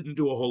Bale didn't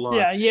do a whole lot.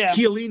 yeah, yeah.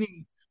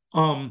 Chiellini,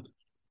 um,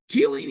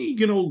 Chiellini,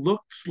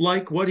 looked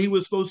like what he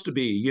was supposed to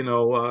be,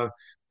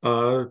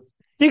 uh,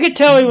 You could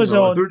tell he was a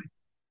old.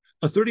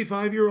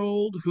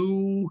 35-year-old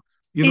who,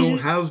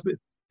 He's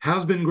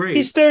has been great.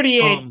 he's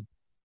 38. Um,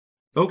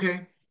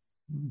 okay.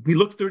 He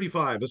looked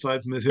 35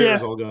 aside from his hair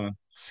is Yeah. all gone.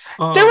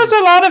 There was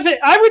Um, a lot of it.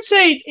 I would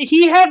say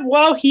he had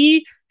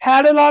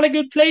a lot of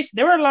good plays.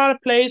 There were a lot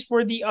of plays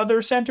where the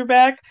other center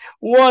back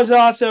was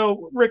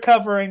also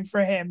recovering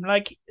for him.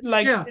 Like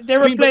yeah, there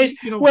I were mean, but plays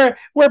where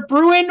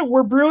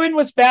Bruin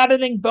was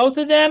battling both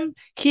of them.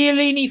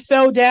 Chiellini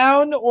fell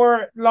down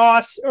or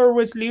lost or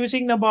was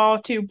losing the ball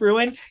to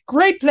Bruin.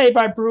 Great play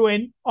by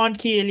Bruin on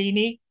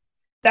Chiellini.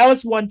 That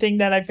was one thing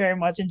that I very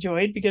much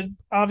enjoyed because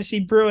obviously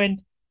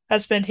Bruin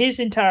has spent his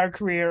entire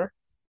career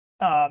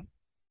um,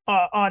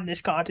 on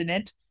this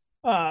continent.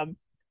 Um,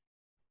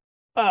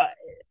 uh,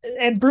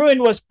 and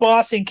Bruin was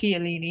bossing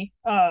Chiellini.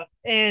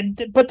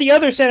 But the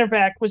other center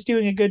back was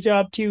doing a good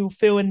job to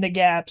fill in the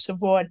gaps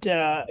of what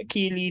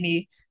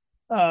Chiellini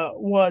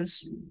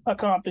was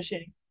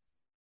accomplishing.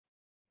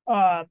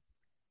 Uh,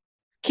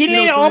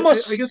 Chiellini so I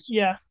almost, guess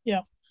yeah,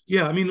 yeah,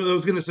 yeah. I mean, I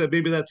was going to say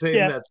maybe that same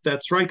yeah.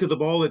 that strike of the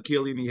ball that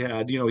Chiellini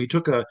had.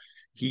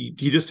 He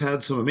just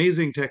had some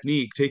amazing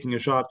technique taking a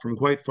shot from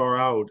quite far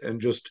out and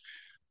just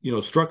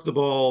struck the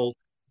ball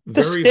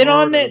The very spin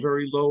on hard at a that,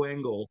 very low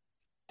angle.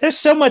 there's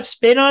so much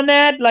spin on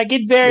that. Like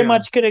it very Yeah,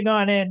 much could have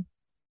gone in.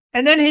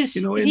 And then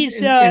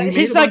and he made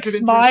his a like bunch of interesting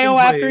smile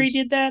after he plays.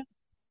 did that.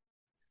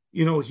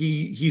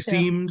 He Yeah.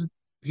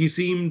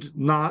 seemed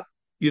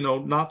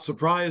not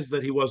surprised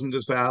that he wasn't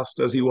as fast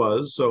as he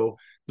was. So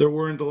there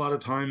weren't a lot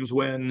of times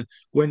when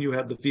you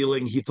had the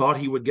feeling he thought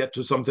he would get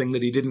to something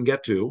that he didn't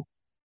get to.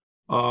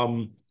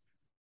 Um,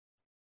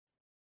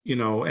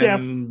 Yeah.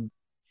 and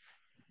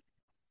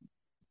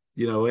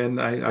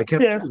I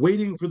kept Yeah.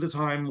 waiting for the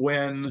time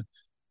when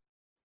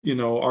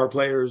our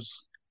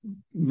players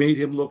made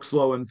him look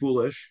slow and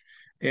foolish,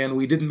 and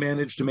we didn't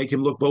manage to make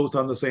him look both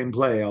on the same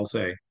play, I'll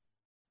say.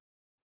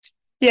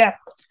 Yeah.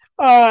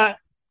 Uh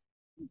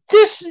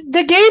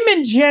the game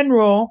in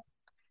general,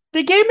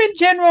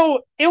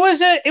 it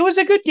was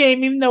a good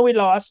game even though we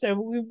lost. We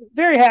were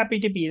very happy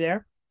to be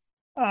there.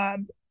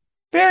 Um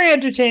Very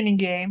entertaining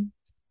game.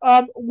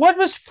 What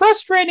was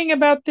frustrating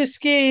about this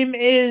game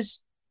is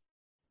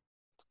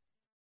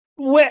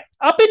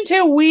up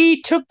until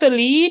we took the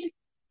lead,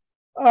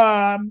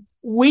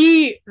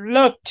 we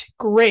looked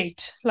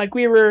great. Like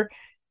we were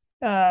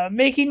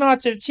making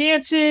lots of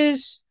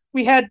chances.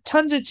 We had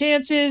tons of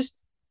chances.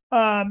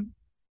 Um,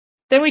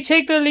 then we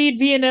take the lead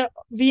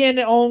via an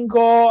own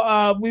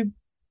goal. We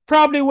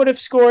probably would have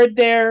scored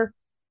there.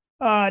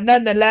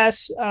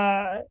 Nonetheless,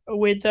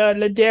 with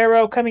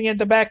Ladero coming in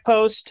the back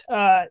post,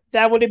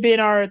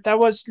 that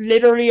was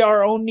literally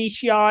our only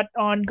shot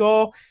on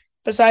goal.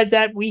 Besides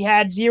that, we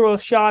had zero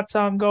shots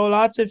on goal.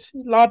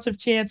 Lots of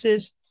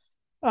chances.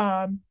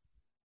 Um,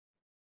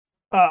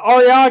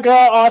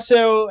 Ariaga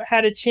also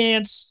had a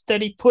chance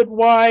that he put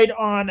wide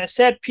on a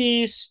set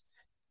piece.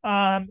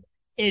 Um,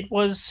 it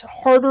was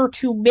harder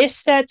to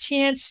miss that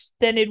chance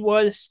than it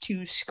was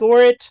to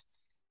score it.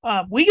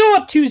 We go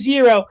up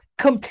 2-0,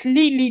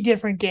 completely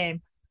different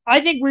game. I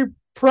think we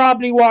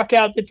probably walk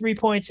out with 3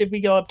 points if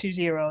we go up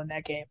 2-0 in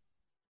that game.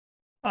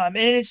 And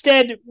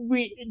instead,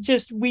 we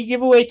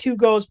give away 2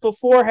 goals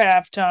before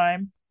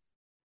halftime.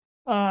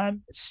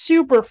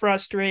 Super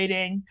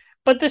frustrating.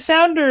 But the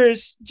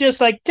Sounders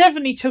just like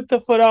definitely took the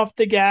foot off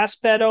the gas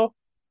pedal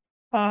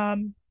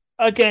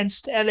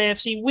against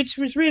LAFC, which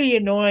was really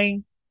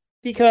annoying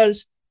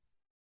because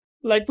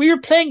like we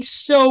were playing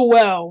so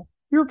well.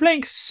 We were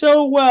playing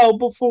so well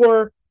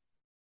before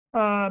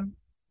up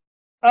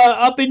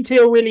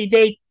until really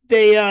they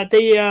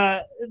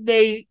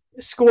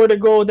scored a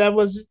goal that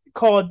was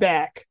called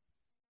back.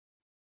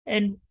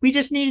 And we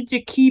just needed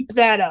to keep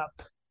that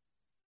up.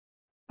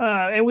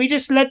 And we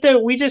just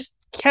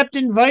kept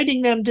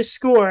inviting them to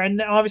score,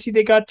 and obviously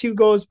they got 2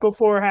 goals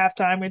before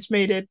halftime, which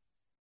made it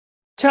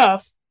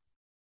tough.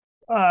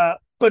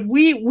 But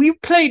we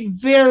played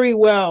very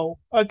well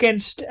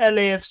against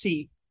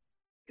LAFC,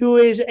 who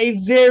is a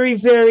very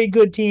very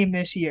good team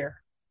this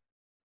year,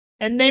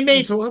 and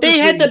And so obviously,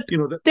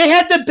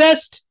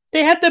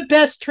 they had the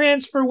best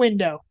transfer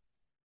window.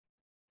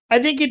 I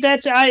think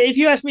if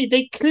you ask me,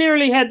 they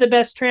clearly had the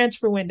best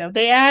transfer window.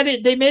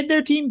 They made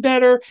their team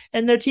better,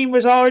 and their team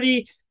was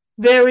already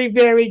very,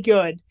 very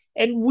good.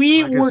 And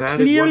we I guess were added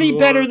one clearly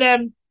better more.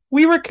 than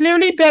we were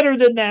clearly better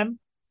than them.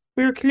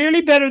 We were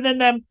clearly better than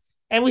them,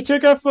 and we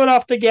took our foot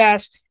off the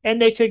gas,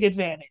 and they took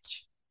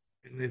advantage.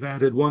 And they've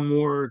added one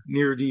more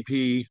near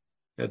DP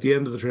at the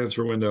end of the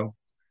transfer window.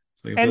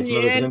 So I guess And that's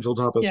another and potential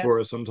topic yeah, for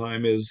us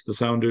sometime is the yeah.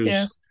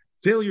 Sounders'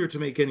 failure to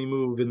make any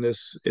move in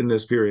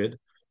this period.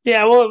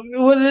 Yeah,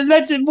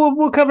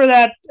 we'll cover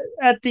that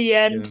at the Yeah.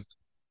 end.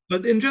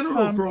 But in general,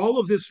 Um, for all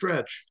of this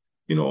stretch,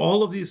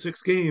 all of these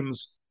 6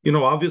 games,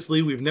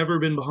 obviously we've never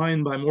been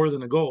behind by more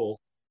than a goal.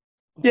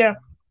 yeah,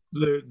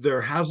 There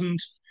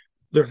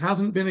there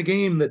hasn't been a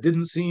game that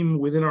didn't seem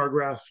within our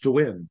grasp to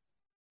win.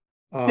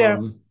 yeah.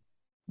 Um,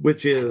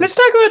 which Let's is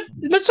talk about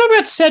let's talk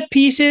about set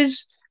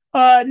pieces.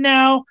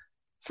 Now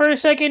for a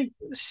second,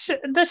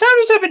 the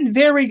Sounders have been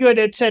very good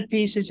at set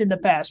pieces in the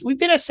past. We've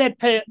been a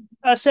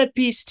set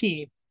piece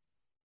team.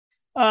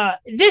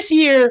 This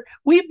year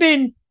we've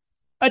been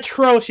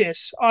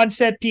atrocious on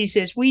set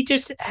pieces. We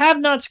just have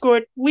not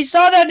scored. We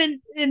saw that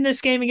in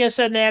this game against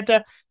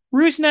Atlanta.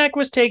 Rusnak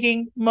was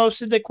taking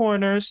most of the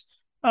corners.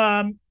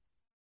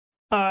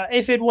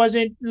 If it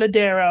wasn't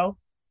Ladero,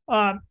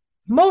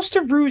 most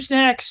of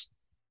Rusnak's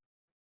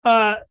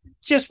uh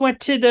just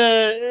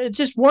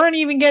weren't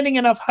even getting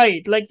enough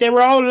height. Like they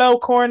were all low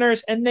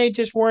corners and they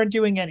just weren't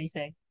doing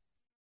anything.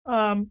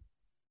 Um,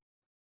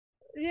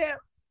 yeah.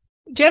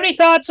 Do you have any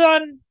thoughts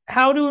on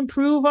how to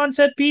improve on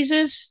set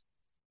pieces,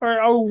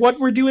 or what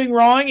we're doing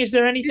wrong? Is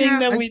there anything yeah,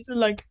 that we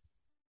like?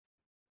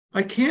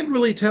 I can't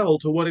really tell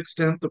to what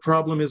extent the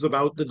problem is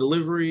about the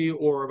delivery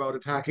or about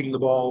attacking the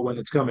ball when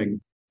it's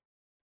coming.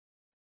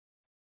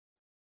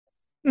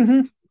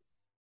 Mm-hmm.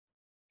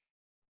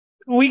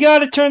 We got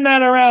to turn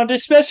that around,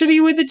 especially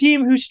with a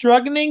team who's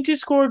struggling to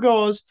score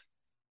goals.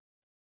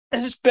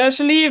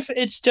 Especially if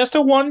it's just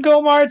a 1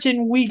 goal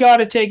margin, we got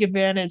to take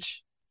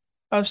advantage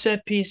of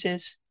set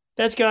pieces.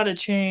 That's got to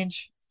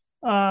change.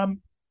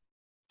 Um,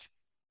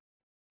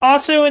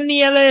 Also in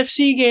the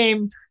LAFC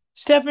game,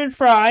 Stefan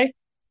Fry,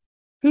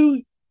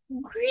 who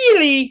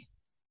really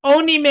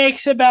only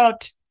makes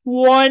about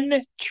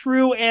one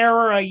true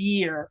error a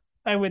year,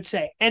 I would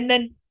say. And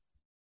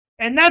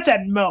that's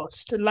at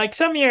most. Like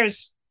some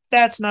years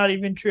that's not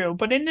even true.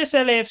 But in this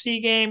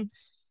LAFC game,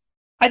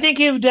 I think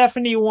he'll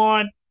definitely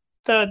want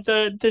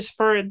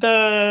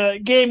the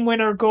game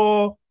winner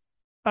goal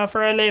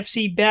for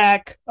LAFC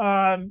back.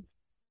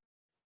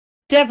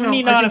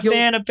 Definitely Well, I not a think he'll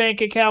fan of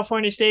Bank of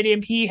California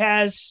Stadium. He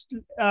has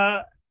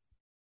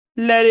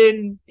let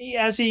in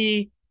as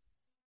he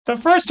the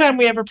first time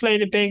we ever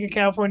played at Bank of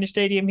California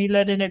Stadium, he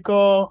let in a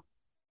goal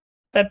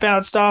that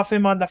bounced off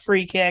him on the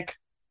free kick.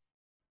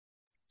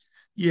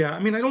 Yeah, I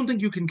mean, I don't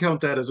think you can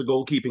count that as a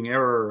goalkeeping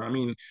error. I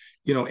mean,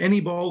 any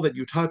ball that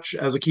you touch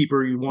as a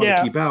keeper, you want to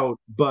Yeah, keep out.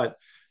 But,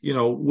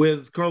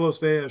 with Carlos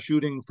Vea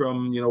shooting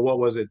from, what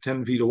was it,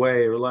 10 feet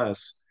away or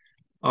less,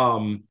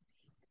 um,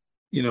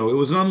 it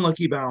was an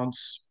unlucky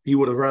bounce. He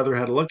would have rather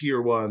had a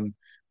luckier one,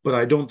 but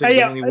I don't think in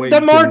yeah. any way you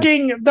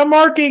can. The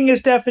marking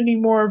is definitely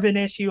more of an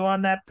issue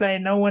on that play.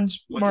 No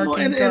one's Well,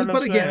 marking and but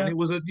Carlos again, Vela. it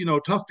was a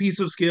tough piece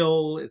of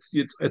skill.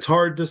 It's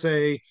hard to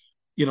say,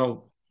 you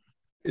know,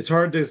 it's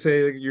hard to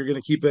say that you're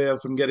going to keep Vea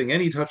from getting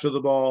any touch of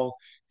the ball.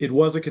 It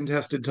was a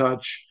contested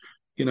touch.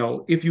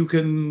 If you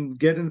can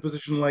get in a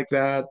position like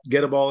that,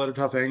 get a ball at a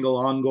tough angle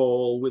on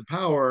goal with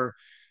power,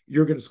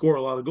 you're going to score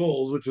a lot of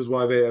goals, which is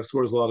why Vea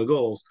scores a lot of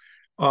goals.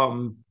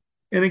 Um,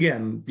 and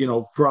again,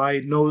 Fry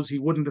knows he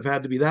wouldn't have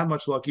had to be that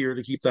much luckier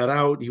to keep that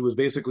out. He was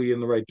basically in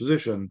the right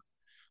position.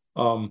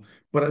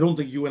 But I don't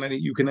think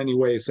you can any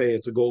way say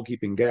it's a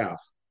goalkeeping gaffe.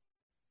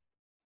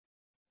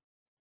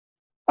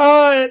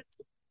 Uh,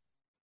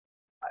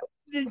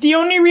 the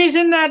only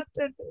reason that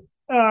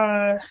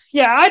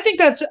yeah, I think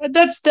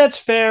that's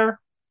fair.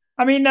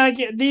 I mean, like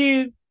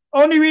the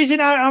only reason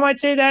I might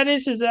say that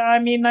is I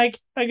mean, like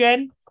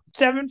again,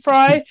 Seven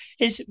Fry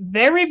is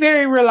very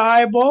very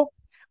reliable.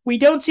 We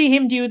don't see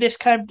him do this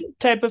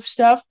type of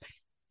stuff.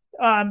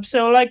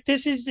 So like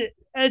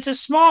it's a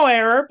small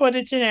error, but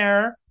it's an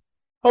error.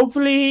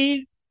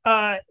 Hopefully,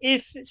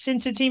 if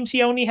since it seems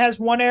he only has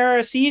one error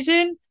a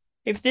season,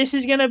 if this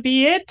is gonna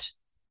be it,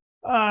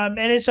 and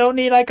it's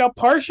only like a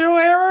partial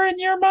error in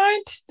your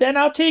mind, then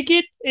I'll take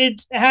it.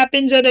 It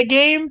happens at a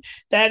game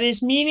that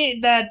is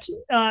meaning that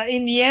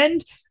in the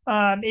end,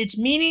 it's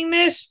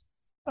meaningless.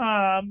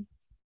 Um,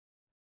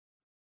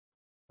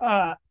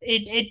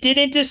 it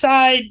didn't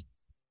decide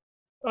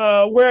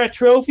where a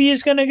trophy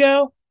is gonna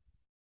go.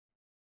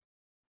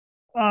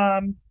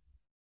 Um,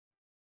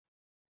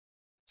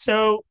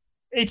 so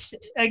it's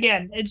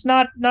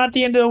not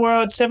the end of the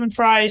world. Seven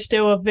Fry is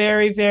still a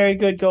very very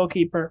good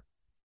goalkeeper.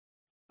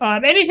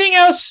 Anything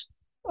else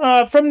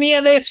from the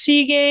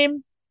LAFC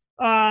game?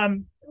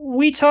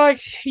 We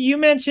talked. You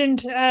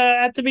mentioned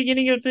at the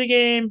beginning of the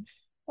game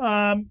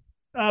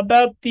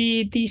about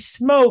the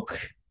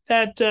smoke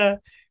that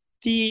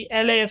the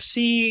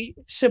LAFC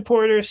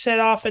supporters set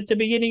off at the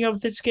beginning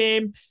of this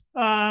game.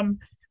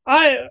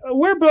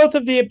 we're both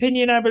of the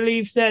opinion, I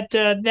believe, that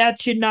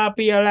that should not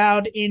be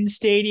allowed in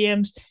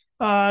stadiums.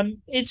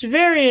 It's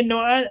very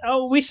annoying.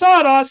 We saw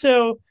it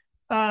also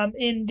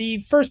in the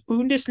first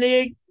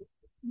Bundesliga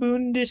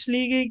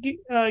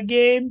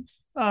game.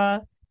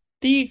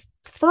 The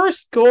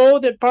first goal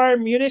that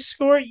Bayern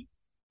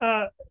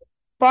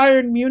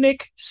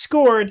Munich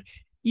scored,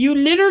 you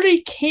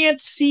literally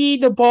can't see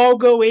the ball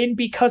go in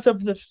because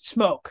of the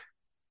smoke.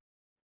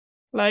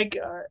 Like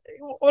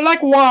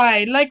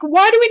why? Like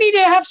why do we need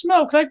to have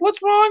smoke? Like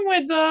what's wrong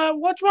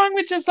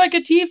with just like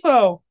a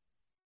tifo?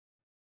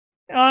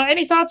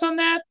 Any thoughts on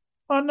that?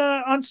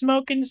 On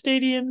smoke in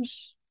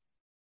stadiums?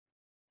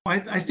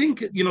 I think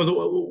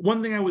the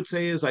one thing I would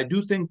say is I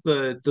do think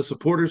the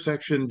supporter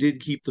section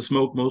did keep the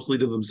smoke mostly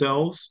to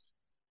themselves.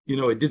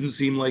 It didn't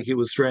seem like it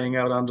was straying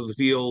out onto the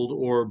field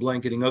or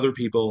blanketing other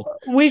people.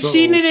 We've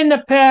seen So it in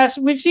the past.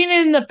 We've seen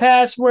it in the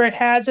past where it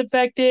has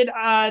affected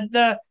right.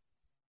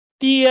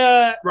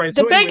 the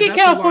So Bank anyway, of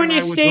that's a line California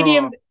I would draw.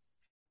 Stadium.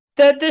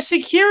 The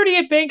security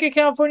at Bank of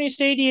California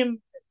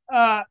Stadium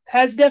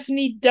has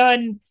definitely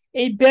done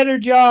a better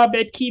job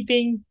at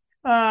keeping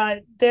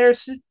their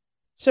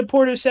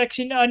supporter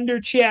section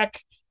under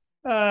check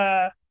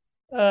uh,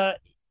 uh,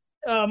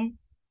 um,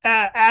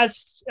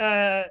 as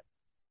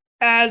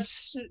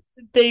as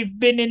they've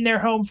been in their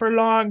home for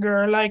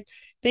longer. Like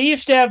they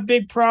used to have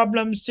big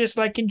problems just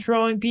like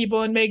controlling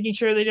people and making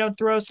sure they don't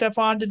throw stuff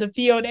onto the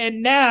field,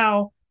 and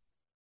now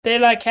they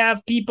like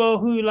have people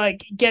who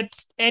like get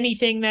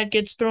anything that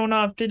gets thrown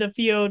off to the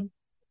field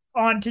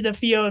onto the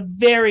field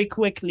very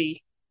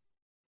quickly.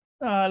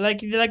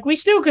 Like we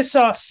still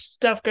saw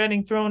stuff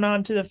getting thrown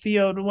onto the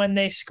field when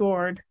they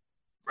scored,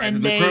 Right, and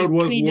and the crowd they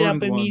was cleaned it up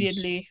warned once.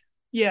 immediately.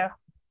 Yeah.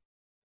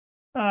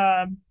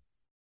 Um.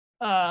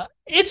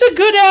 It's a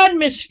good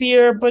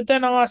atmosphere, but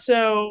then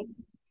also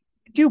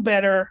do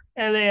better,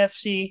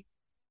 LAFC.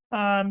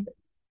 Um.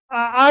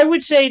 I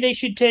would say they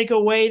should take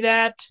away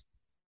that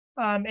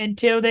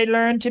until they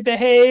learn to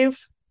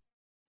behave.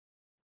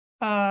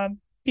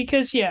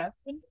 Because yeah,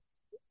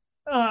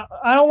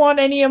 I don't want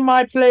any of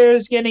my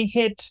players getting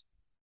hit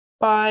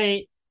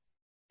by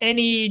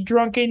any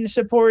drunken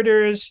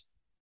supporters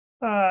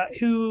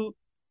who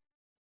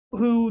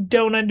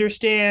don't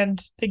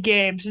understand the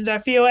game. Since I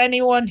feel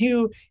anyone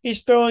who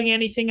is throwing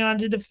anything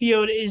onto the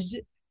field is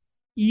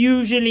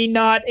usually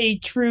not a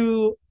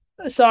true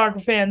soccer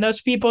fan.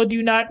 Those people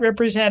do not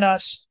represent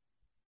us.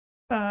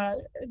 Uh,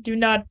 do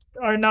not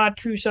are not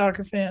true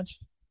soccer fans.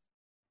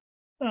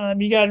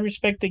 You got to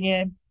respect the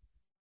game.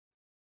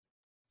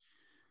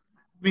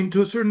 I mean,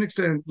 to a certain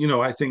extent,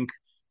 I think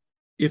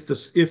if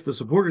the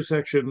supporter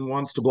section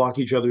wants to block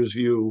each other's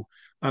view,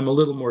 I'm a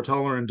little more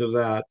tolerant of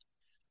that.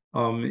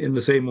 In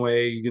the same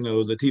way,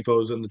 the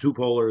tifos and the two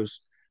polars.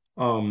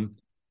 Um,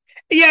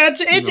 Yeah,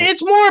 you know,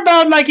 it's more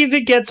about like if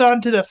it gets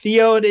onto the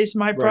field is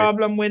my right.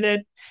 problem with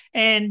it,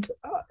 and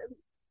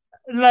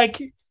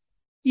like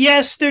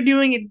yes, they're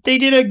doing it. They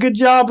did a good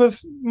job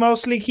of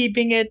mostly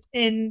keeping it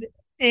in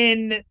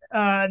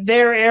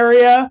their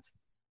area,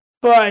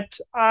 but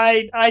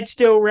I'd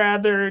still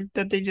rather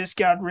that they just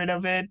got rid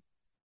of it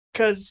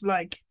because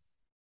like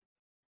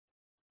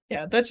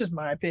yeah, that's just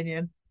my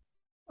opinion.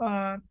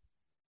 Uh,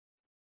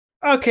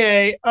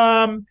 okay.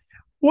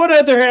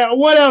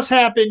 What else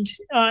happened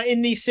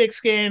in these six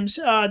games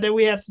that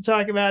we have to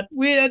talk about?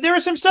 There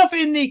was some stuff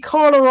in the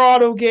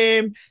Colorado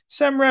game,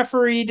 some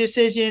referee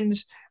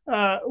decisions,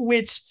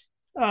 which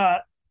uh,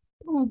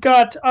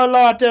 got a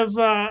lot of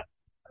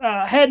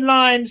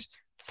headlines.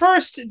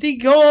 First, the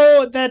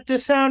goal that the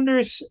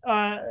Sounders'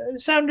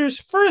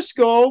 first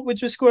goal,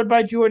 which was scored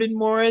by Jordan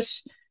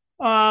Morris.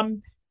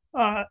 Um,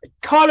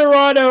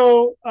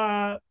 Colorado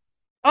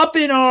up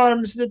in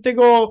arms that the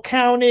goal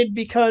counted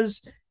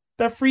because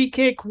the free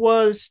kick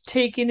was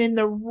taken in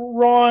the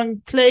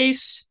wrong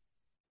place.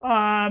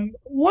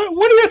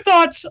 What are your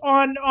thoughts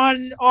on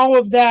all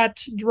of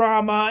that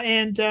drama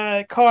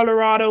and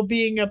Colorado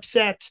being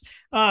upset?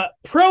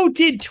 Pro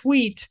did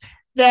tweet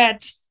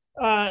that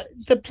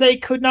the play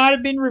could not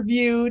have been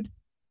reviewed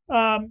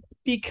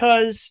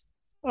because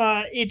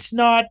it's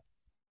not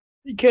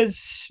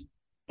because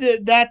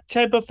that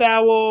type of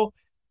foul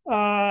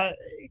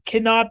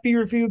cannot be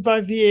reviewed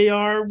by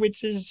VAR,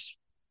 which is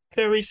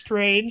very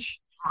strange.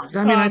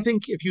 I mean, I Um,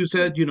 think if you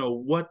said,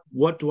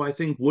 what do I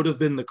think would have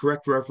been the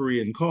correct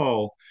referee and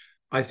call,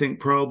 I think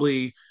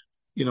probably,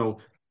 you know,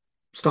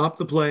 stop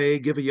the play,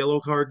 give a yellow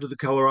card to the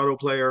Colorado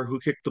player who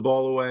kicked the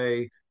ball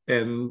away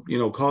and,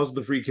 caused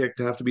the free kick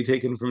to have to be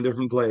taken from a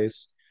different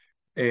place.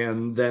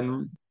 And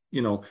then,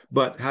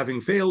 but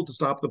having failed to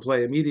stop the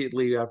play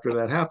immediately after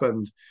that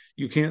happened,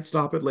 you can't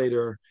stop it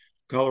later.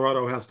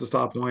 Colorado has to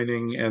stop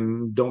whining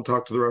and don't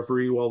talk to the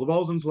referee while the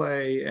ball's in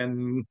play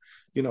and,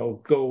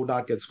 go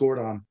not get scored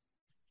on.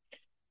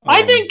 Um,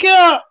 I think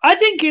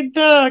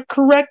the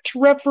correct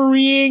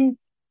refereeing.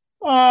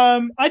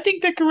 I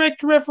think the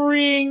correct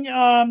refereeing.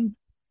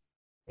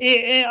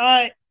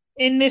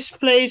 In this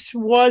place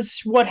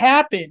was what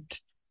happened.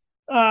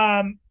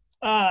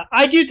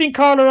 I do think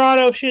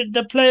Colorado should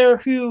the player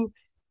who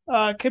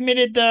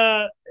committed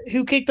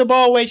who kicked the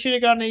ball away should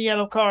have gotten a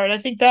yellow card. I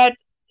think that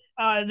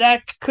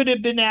that could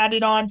have been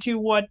added on to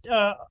what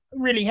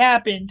really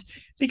happened,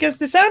 because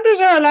the Sounders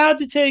are allowed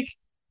to take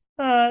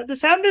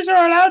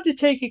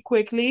it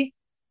quickly.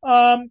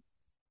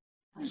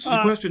 It's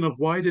a question of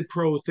why did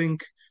Pro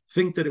think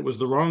that it was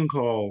the wrong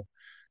call?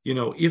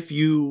 If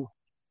you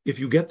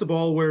get the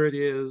ball where it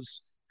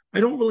is, I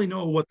don't really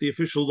know what the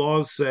official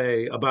laws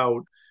say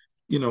about,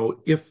 it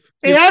if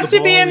has the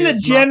to be ball in the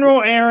is not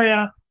general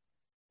area.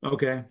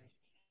 okay.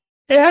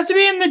 It has to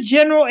be in the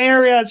general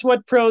area. It's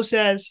what Pro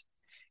says.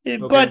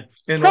 But Okay.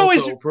 And Pro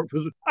is, also,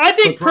 I but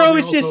think Pro probably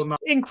is also just not,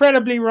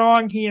 incredibly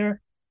wrong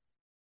here.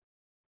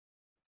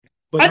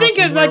 but I not think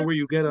it somewhere where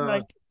you get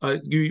like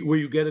where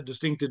you get a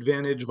distinct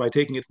advantage by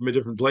taking it from a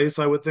different place,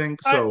 I would think.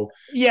 I So,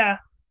 yeah,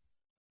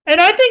 and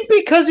I think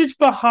because it's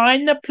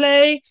behind the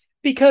play,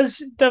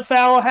 because the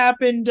foul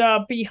happened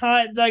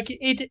behind, like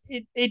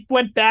it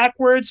went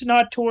backwards,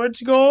 not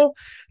towards goal.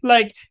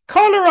 Like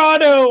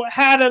Colorado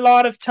had a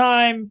lot of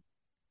time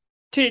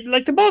to,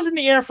 like, the ball's in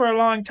the air for a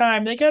long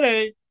time. They could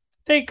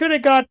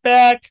have got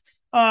back.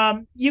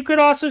 You could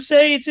also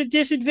say it's a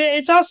disadvantage.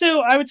 It's also,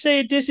 I would say,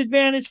 a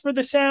disadvantage for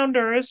the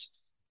Sounders.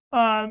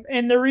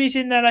 And the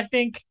reason that I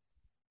think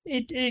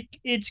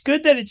it's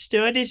good that it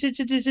stood is it's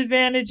a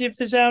disadvantage if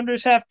the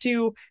Sounders have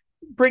to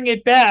bring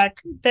it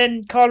back.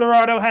 Then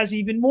Colorado has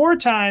even more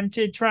time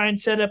to try and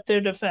set up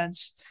their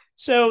defense.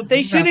 So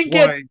they that's shouldn't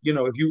get, why,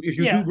 if you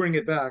do yeah, bring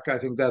it back, I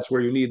think that's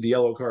where you need the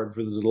yellow card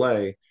for the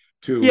delay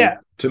to yeah.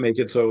 make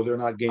it so they're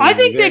not gaining the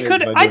advantage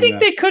by I doing think that.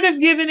 they could have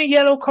given a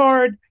yellow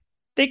card.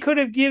 They could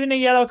have given a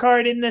yellow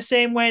card in the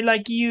same way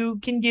like you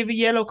can give a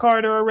yellow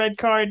card or a red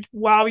card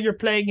while you're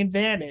playing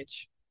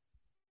advantage.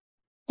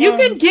 You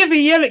can Um, give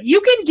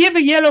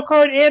a yellow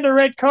card and a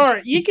red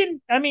card. You can,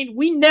 I mean,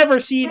 we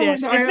never see no,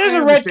 this. no, If there's I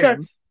a red card,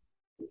 understand.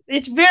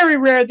 it's very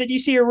rare that you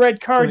see a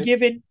red card Right.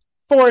 given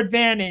for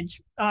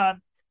advantage.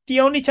 The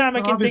only time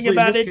I But can think obviously, in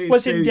about this it case,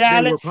 was in they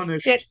Dallas. were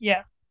punished.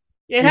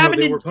 It happened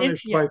They were in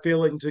punished by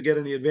failing to get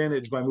any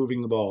advantage by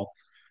moving the ball.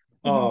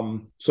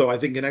 Mhm. So I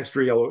think an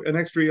extra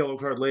yellow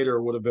card later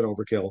would have been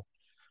overkill.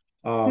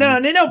 No.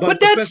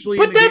 But especially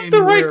in But a that's the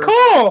game right where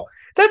call.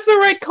 That's the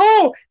right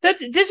call.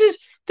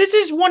 This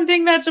is one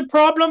thing that's a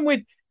problem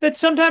with, that's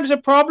sometimes a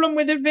problem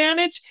with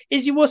advantage,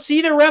 is you will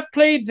see the ref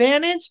play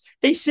advantage,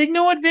 they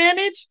signal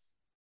advantage,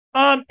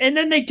 and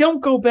then they don't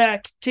go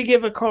back to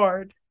give a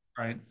card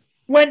right,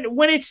 when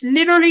it's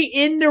literally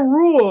in the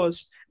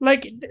rules.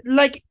 Like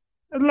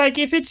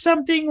if it's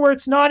something where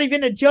it's not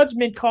even a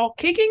judgment call,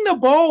 kicking the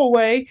ball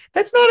away,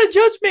 that's not a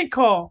judgment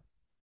call.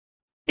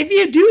 If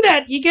you do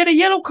that, you get a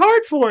yellow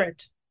card for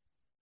it.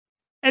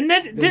 And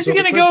then and so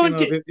the question of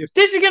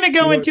this is going to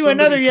go if into somebody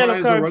another yellow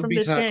tries a card from rugby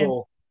this game.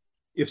 tackle,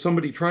 if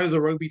somebody tries a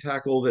rugby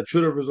tackle that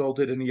should have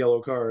resulted in a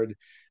yellow card,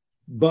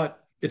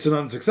 but it's an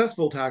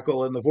unsuccessful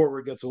tackle and the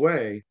forward gets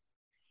away,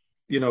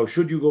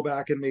 should you go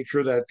back and make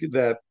sure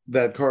that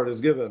that card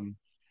is given?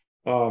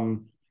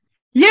 Um,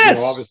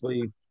 Yes, Obviously,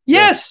 yeah.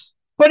 yes.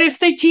 But if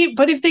they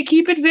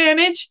keep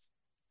advantage,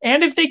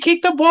 and if they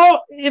kick the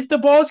ball, if the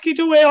ball is kicked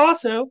away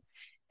also,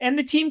 and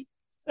the team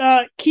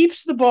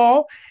keeps the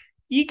ball,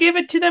 you give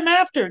it to them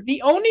after.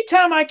 The only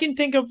time I can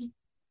think of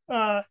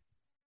uh,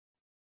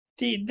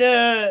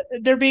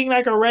 there being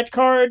like a red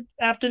card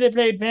after they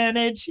play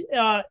advantage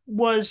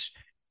was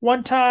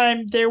one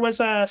time there was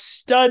a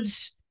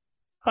studs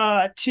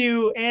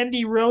to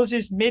Andy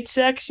Rose's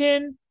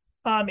midsection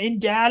in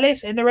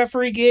Dallas, and the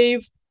referee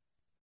gave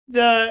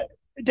the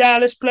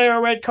Dallas player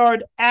a red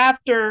card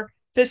after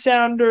the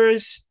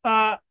Sounders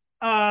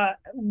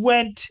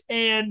went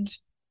and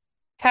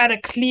had a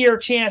clear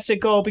chance to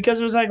go because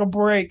it was like a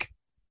break.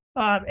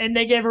 And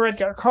they gave a red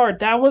card.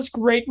 That was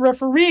great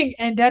refereeing,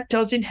 and that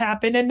doesn't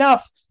happen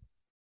enough.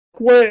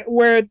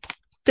 Where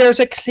there's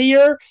a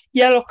clear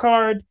yellow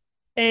card,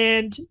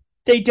 and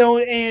they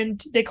don't,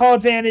 and they call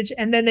advantage,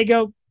 and then they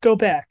go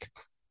back.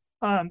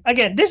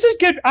 Again, this is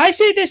good. I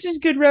say this is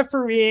good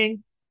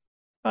refereeing.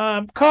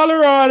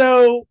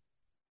 Colorado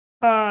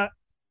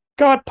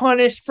got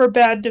punished for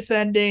bad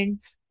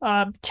defending.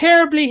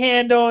 Terribly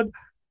handled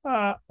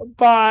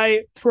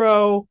by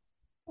Pro.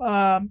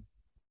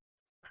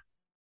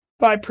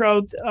 By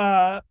Pro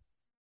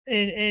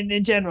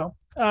in general.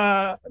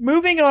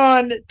 Moving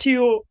on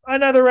to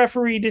another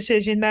referee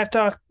decision that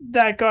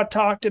got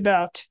talked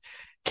about.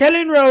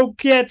 Kellen Rowe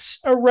gets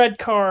a red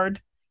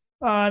card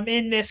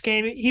in this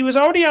game. He was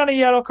already on a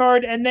yellow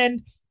card, and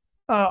then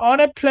on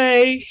a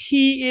play,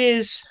 he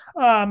is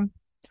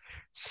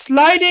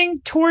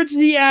sliding towards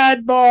the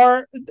ad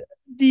bar,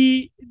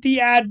 the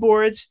ad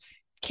boards.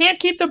 Can't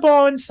keep the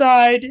ball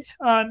inside.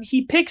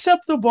 He picks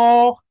up the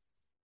ball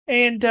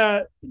and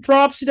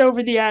drops it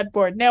over the ad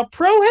board. Now,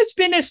 Pro has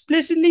been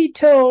explicitly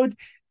told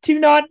to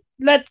not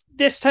let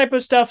this type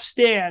of stuff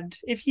stand.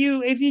 If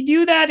you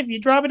do that, if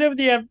you drop it over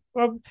the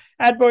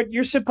ad board,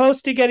 you're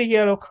supposed to get a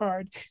yellow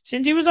card.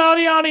 Since he was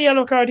already on a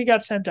yellow card, he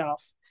got sent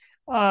off.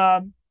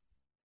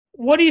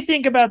 What do you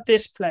think about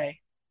this play?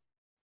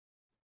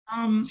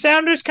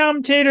 Sounders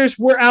commentators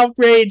were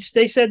outraged.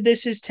 They said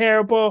this is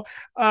terrible.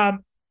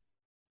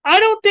 I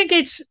don't think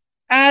it's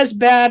as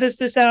bad as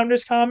the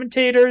Sounders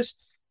commentators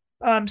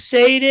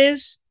say it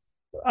is.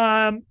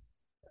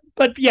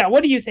 But yeah,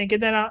 what do you think?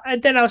 And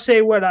then I'll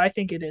say what I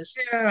think it is.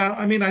 Yeah,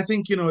 I mean, I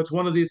think, it's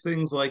one of these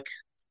things like,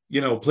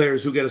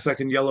 players who get a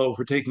second yellow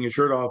for taking a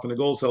shirt off in a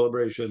goal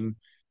celebration.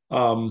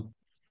 Um,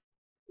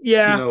 you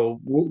Yeah,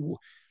 know,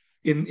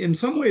 in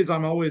some ways,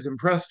 I'm always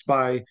impressed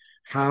by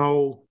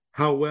how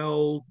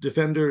well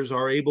defenders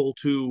are able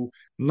to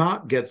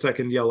not get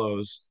second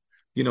yellows.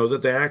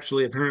 That they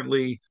actually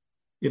apparently,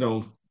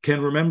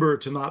 can remember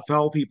to not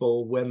foul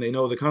people when they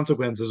know the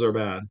consequences are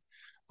bad,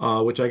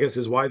 which I guess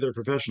is why they're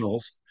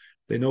professionals.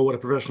 They know what a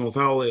professional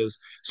foul is.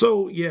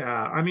 So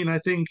yeah, I mean, I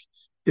think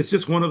it's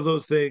just one of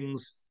those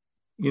things.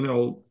 You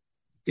know,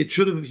 he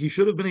should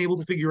have been able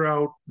to figure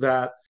out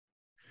that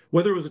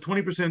whether it was a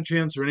 20%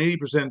 chance or an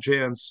 80%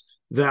 chance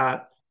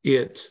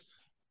it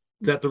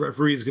that the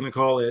referee is going to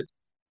call it.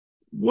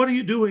 What are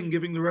you doing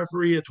giving the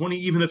referee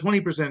even a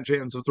 20%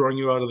 chance of throwing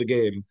you out of the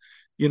game?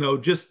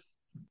 Just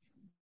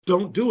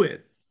don't do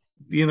it.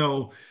 You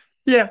know,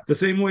 yeah, the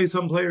same way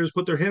some players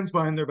put their hands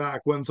behind their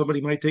back when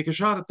somebody might take a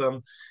shot at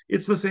them,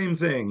 it's the same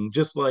thing.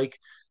 Just like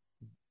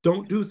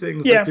don't do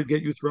things that yeah. could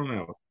get you thrown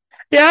out.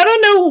 Yeah, I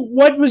don't know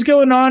what was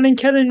going on in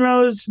Kellen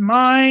Rowe's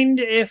mind.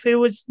 If it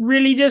was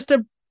really just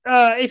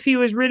if he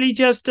was really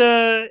just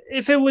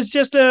if it was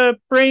just a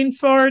brain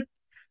fart.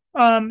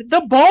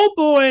 The ball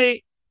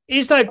boy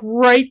is like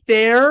right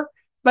there,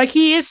 like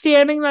he is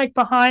standing like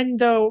behind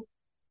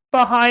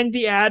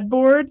the ad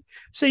board,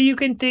 so you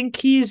can think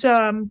he's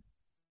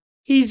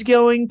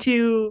going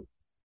to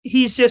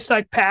he's just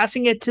like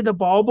passing it to the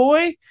ball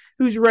boy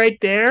who's right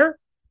there.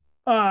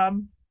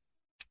 Um,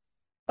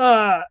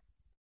 uh,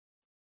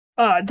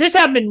 this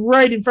happened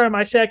right in front of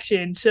my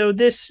section. So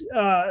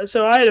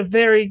I had a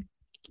very,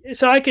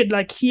 so I could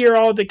like hear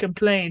all the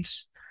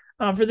complaints,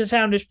 for the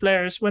Sounders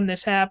players when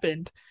this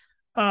happened.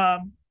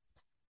 Um,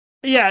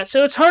 yeah,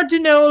 so it's hard to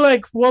know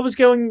like what was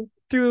going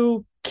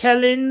through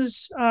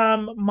Kellen's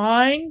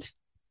mind.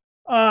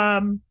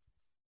 Um,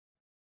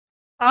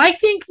 I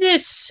think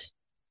this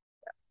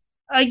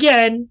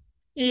again.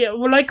 Yeah,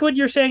 well, like what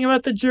you're saying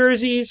about the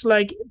jerseys,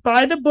 like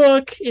by the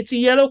book, it's a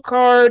yellow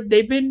card.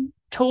 They've been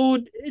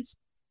told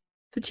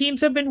the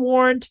teams have been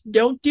warned,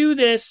 don't do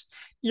this,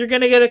 you're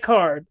gonna get a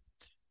card.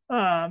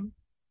 Um,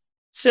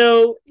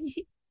 so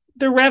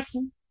the ref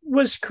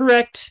was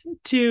correct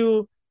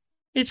to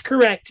it's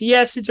correct.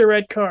 Yes, it's a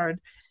red card.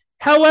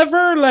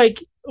 However,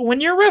 like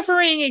when you're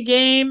refereeing a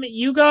game,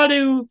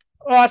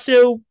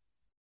 also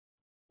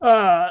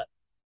uh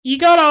you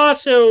gotta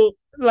also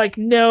like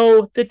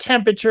know the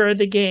temperature of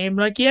the game.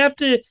 Like you have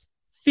to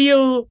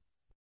feel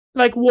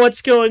like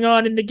what's going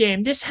on in the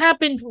game. This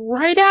happened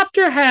right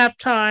after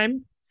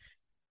halftime.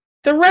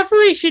 The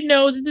referee should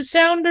know that the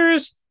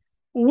Sounders,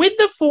 with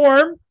the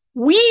form,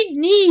 we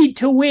need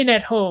to win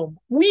at home.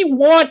 We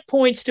want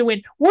points to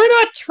win. We're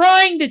not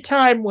trying to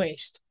time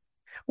waste.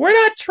 We're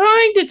not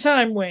trying to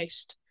time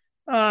waste.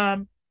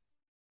 Um,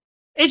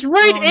 it's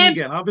right. Well, I mean, And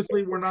again,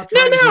 obviously, we're not no,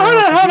 trying no, to right hold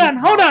off on, the hold gate on,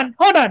 hold tough, on,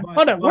 hold on,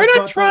 hold on. We're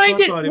not trying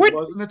to. it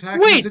wasn't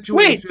attacking the Wait,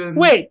 wait, situation.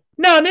 wait.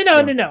 No, no,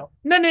 no, Yeah. no, no,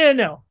 no, no, no,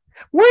 no.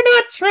 We're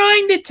not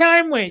trying to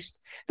time waste.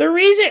 The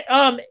reason,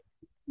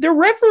 the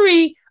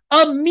referee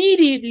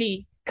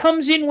immediately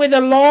comes in with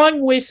a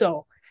long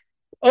whistle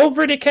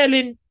over to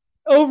Kellen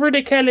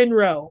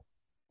Rowe,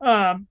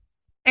 um,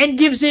 and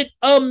gives it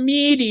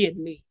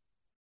immediately.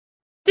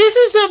 This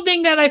is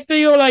something that I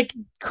feel like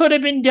could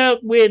have been dealt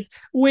with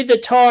the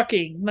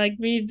talking. Like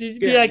be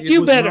Again, like, it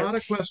do was better. not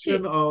a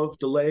question of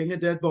delaying a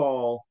dead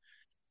ball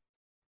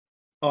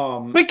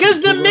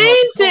Because to the run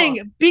out the main clock. thing,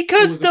 It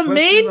because was a the question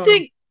main of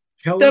thing,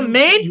 the Kellen.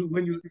 main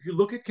If you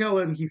look at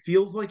Kellen, he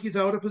feels like he's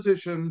out of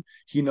position.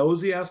 He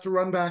knows he has to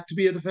run back to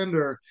be a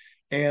defender,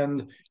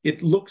 and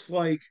it looks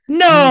like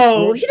he's no,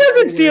 throwing he the ball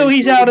doesn't feel away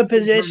he's so that out he of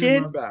can turn and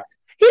run position. back.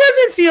 He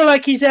doesn't feel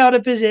like he's out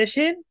of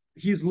position.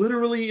 He's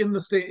literally in the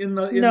state in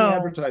the No,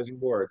 advertising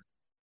board.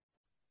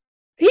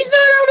 he's not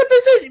out of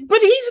position,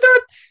 but he's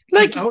not He's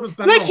like out of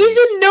like bounds. he's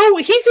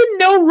in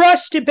no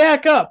rush to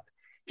back up.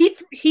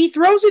 He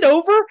throws it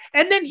over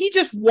and then he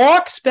just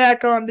walks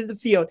back onto the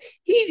field.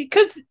 He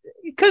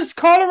because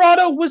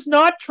Colorado was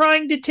not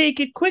trying to take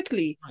it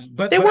quickly.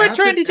 They But weren't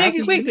trying to take at it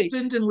the quickly.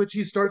 instant in which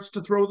he starts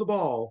to throw the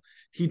ball,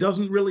 he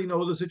doesn't really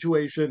know the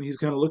situation. He's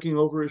kind of looking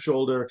over his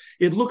shoulder.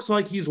 It looks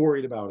like he's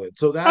worried about it.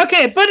 So that,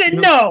 Okay, but you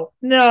know, no,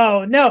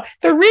 no, no.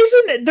 The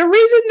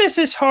reason this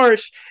is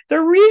harsh,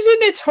 the reason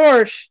it's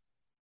harsh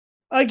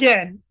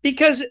again,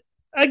 because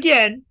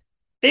again,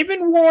 they've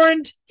been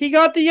warned. He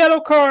got the yellow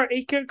card.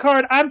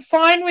 I'm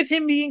fine with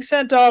him being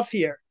sent off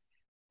here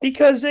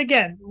because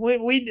again,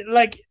 we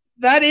like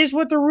that is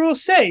what the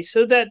rules say.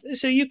 So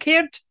you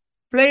can't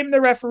blame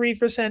the referee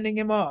for sending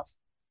him off,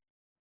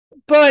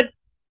 but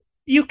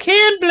you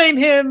can blame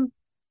him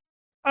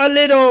a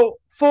little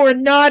for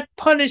not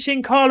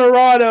punishing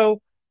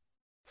Colorado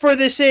for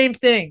the same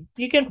thing.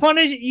 You can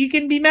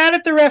be mad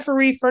at the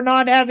referee for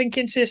not having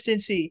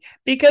consistency,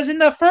 because in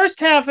the first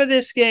half of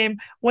this game,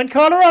 when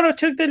Colorado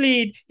took the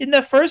lead in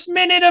the first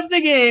minute of the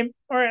game,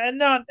 or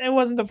not, it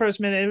wasn't the first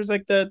minute, it was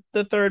like the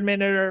third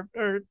minute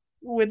or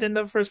within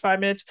the first 5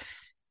 minutes.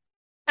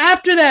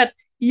 After that,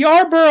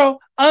 Yarborough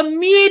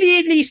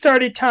immediately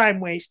started time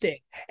wasting.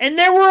 And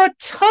there were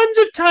tons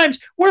of times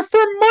where for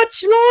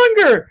much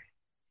longer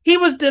he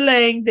was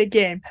delaying the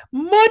game,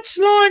 much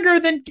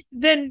longer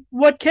than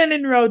what Ken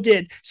and Rowe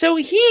did. So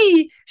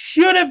he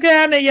should have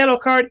gotten a yellow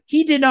card.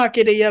 He did not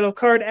get a yellow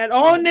card at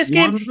all in this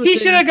game. He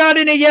should have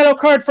gotten a yellow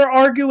card for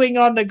arguing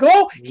on the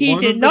goal. He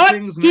did not.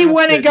 He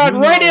went and got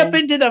right up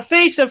into the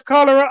face of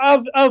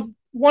Colorado of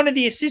one of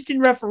the assistant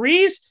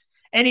referees,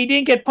 and he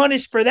didn't get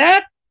punished for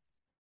that.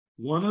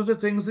 One of the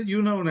things that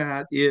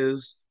Nat,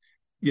 is,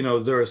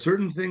 there are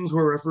certain things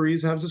where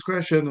referees have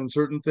discretion and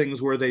certain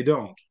things where they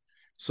don't.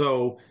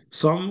 So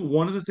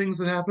one of the things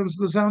that happens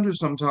to the Sounders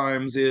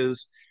sometimes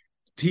is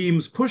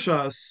teams push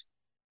us,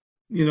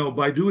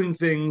 by doing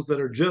things that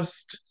are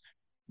just,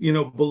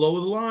 below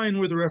the line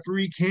where the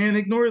referee can't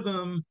ignore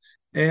them.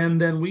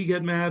 And then we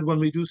get mad when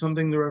we do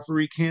something the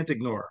referee can't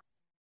ignore.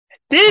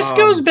 This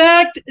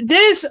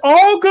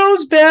all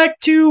goes back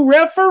to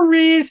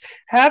referees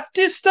have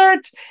to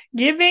start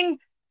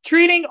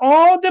treating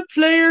all the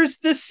players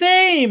the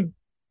same.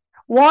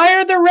 Why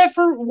are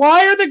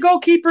the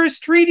goalkeepers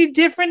treated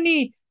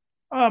differently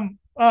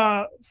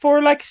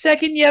for like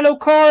second yellow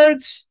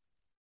cards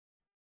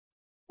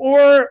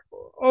or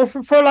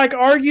for like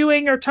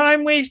arguing or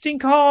time wasting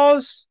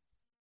calls?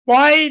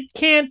 Why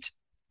can't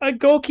a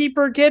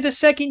goalkeeper get a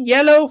second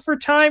yellow for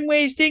time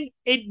wasting?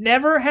 It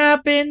never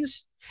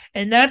happens,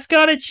 and that's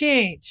got to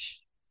change.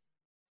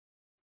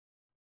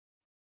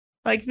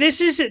 Like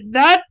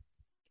that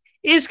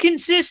is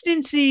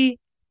consistency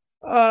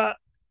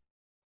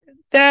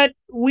that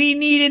we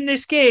need in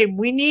this game.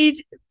 We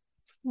need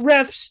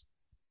refs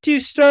to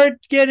start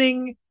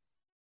getting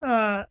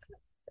to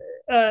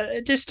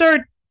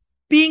start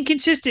being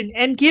consistent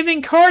and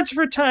giving cards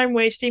for time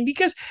wasting,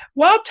 because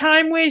while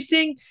time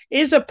wasting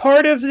is a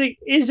part of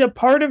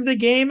the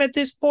game at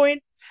this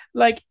point,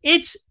 like,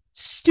 it's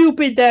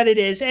stupid that it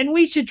is, and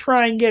we should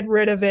try and get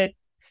rid of it.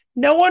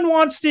 No one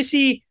wants to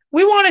see.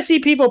 We want to see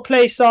people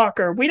play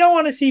soccer. We don't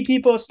want to see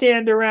people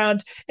stand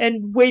around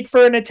and wait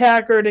for an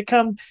attacker to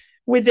come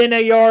within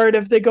a yard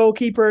of the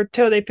goalkeeper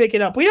till they pick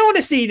it up. We don't want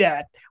to see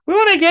that. We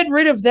want to get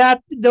rid of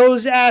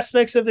those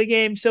aspects of the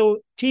game so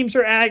teams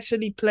are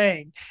actually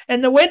playing.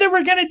 And the way that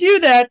we're going to do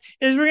that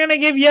is we're going to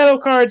give yellow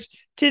cards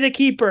to the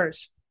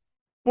keepers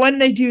when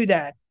they do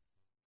that,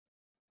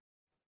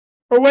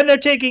 or when they're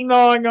taking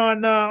long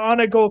on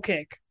a goal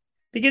kick,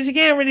 because you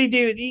can't really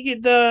do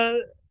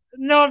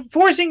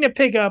forcing the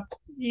pickup.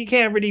 You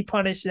can't really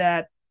punish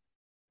that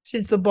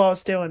since the ball's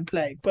still in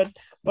play. But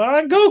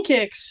on goal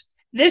kicks,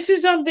 this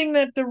is something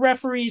that the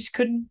referees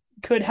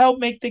could help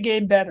make the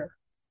game better.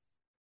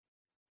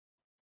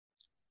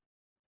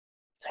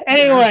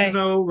 Anyway,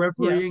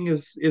 refereeing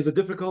is a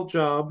difficult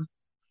job.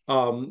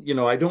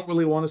 I don't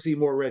really want to see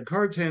more red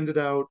cards handed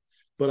out,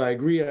 but I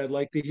agree I'd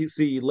like to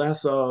see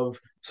less of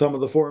some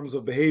of the forms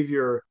of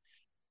behavior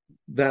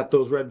that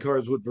those red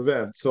cards would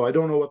prevent. So I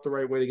don't know what the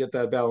right way to get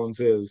that balance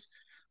is.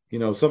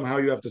 Somehow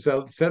you have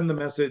to send the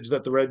message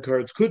that the red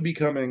cards could be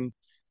coming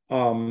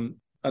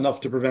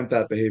enough to prevent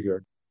that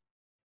behavior.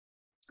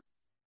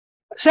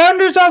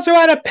 Sounders also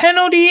had a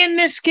penalty in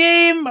this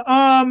game.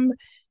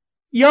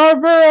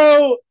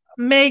 Yarborough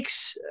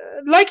makes,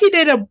 like he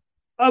did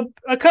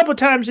a couple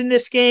times in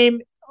this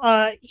game,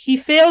 he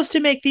fails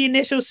to make the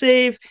initial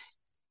save,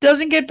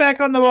 doesn't get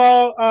back on the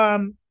ball,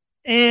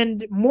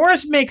 and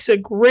Morris makes a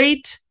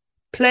great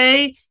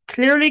play,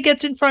 clearly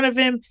gets in front of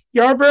him.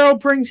 Yarborough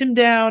brings him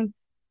down.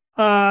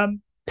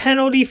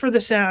 Penalty for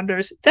the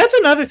Sounders. That's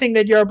another thing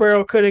that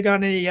Yarborough could have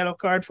gotten a yellow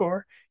card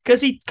for,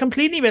 because he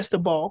completely missed the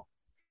ball.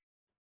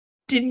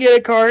 Didn't get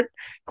a card.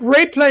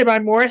 Great play by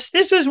Morris.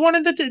 This was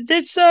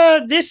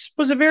this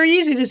was a very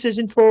easy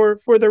decision for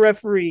the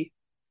referee.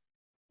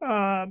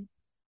 What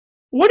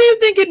do you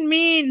think it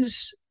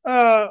means,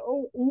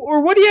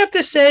 or what do you have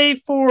to say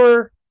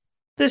for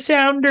the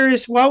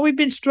Sounders while we've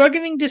been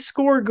struggling to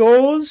score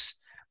goals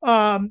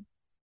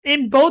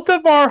in both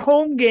of our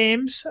home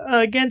games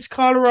against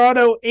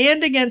Colorado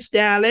and against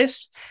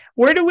Dallas?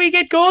 Where do we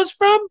get goals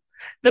from?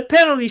 The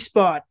penalty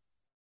spot.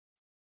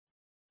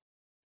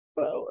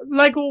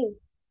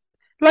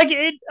 Like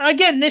it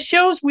again, this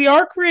shows we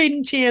are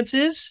creating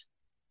chances,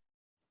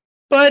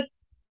 but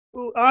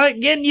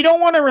again, you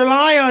don't want to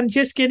rely on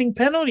just getting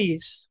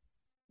penalties.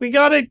 We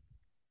got to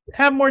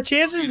have more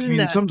chances than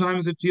that.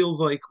 Sometimes it feels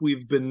like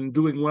we've been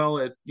doing well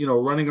at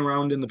running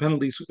around in the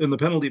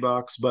penalty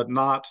box, but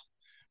not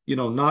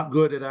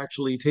good at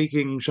actually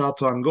taking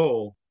shots on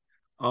goal.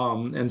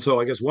 And so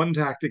I guess one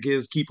tactic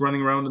is keep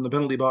running around in the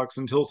penalty box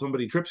until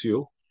somebody trips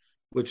you,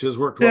 which has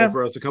worked well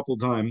for us a couple of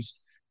times.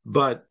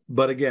 But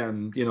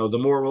again, the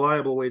more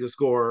reliable way to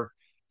score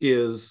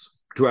is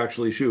to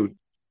actually shoot.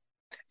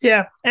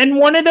 Yeah, and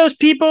one of those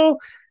people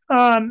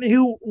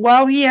who,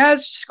 while he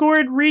has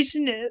scored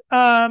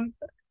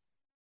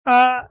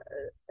uh,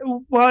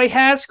 while he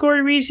has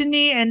scored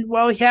recently and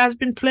while he has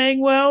been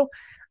playing well,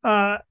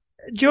 uh,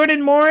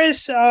 Jordan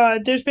Morris,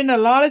 there's been a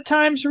lot of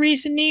times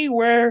recently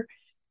where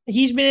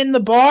he's been in the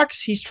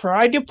box. He's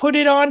tried to put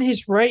it on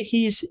his right.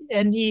 He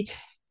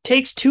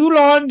takes too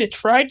long to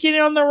try to get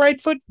it on the right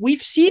foot.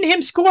 We've seen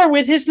him score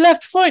with his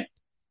left foot.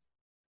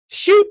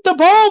 Shoot the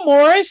ball,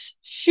 Morris.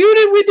 Shoot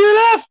it with your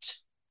left.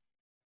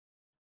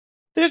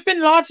 There's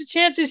been lots of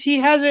chances he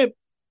has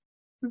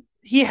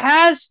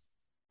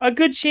a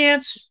good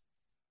chance,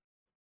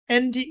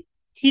 and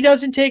he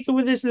doesn't take it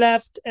with his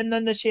left, and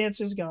then the chance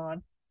is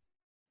gone.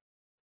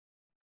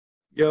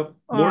 Yep,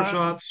 more Uh,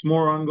 shots,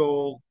 more on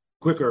goal,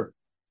 quicker.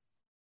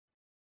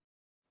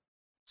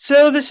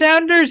 so the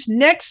Sounders'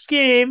 next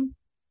game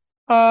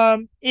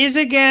is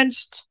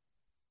against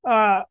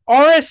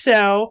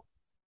RSL.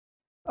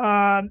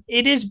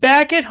 It is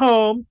back at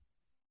home.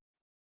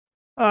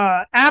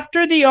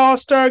 After the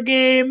All-Star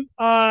game,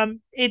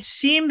 it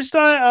seems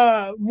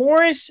that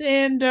Morris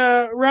and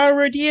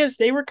Raul Diaz,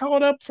 they were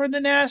called up for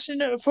the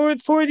national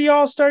for the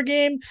All-Star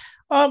game.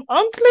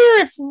 Unclear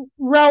if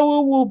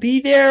Raul will be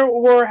there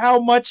or how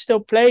much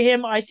they'll play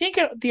him. I think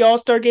the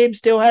All-Star game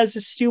still has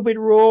a stupid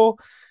rule,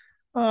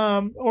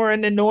 or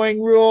an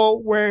annoying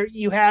rule where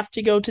you have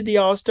to go to the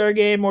All-Star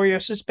game or you're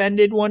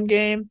suspended one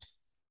game.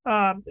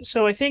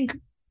 So I think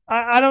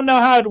I don't know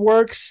how it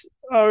works,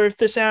 or if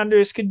the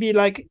Sounders could be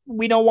like,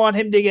 we don't want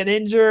him to get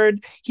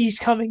injured. He's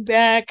coming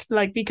back.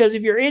 Like, because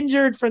if you're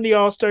injured from the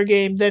All Star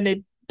game, then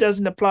it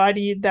doesn't apply to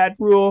you. That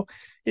rule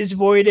is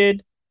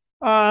voided.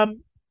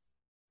 Um,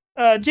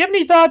 do you have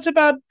any thoughts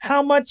about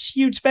how much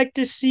you expect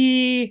to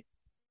see?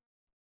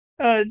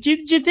 Do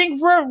you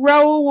think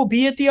Raul will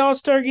be at the All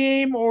Star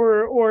game,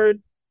 or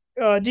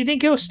do you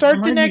think he'll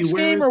start the Remind me, next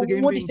where game, is or the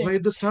game what do you being think?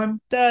 played this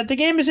time? The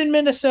game is in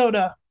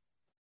Minnesota.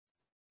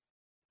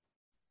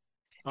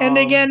 And Um,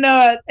 again,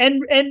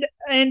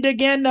 and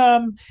again,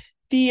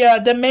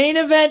 the main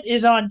event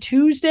is on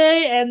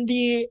Tuesday, and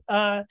the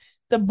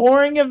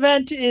boring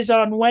event is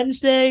on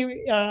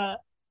Wednesday.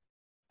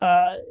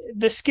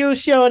 The skill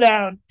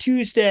showdown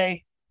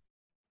Tuesday.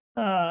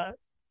 Uh,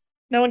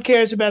 no one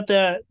cares about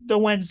the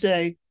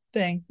Wednesday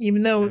thing,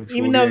 even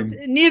actual though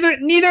game.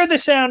 neither of the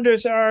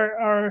Sounders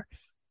are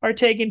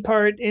taking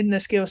part in the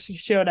skill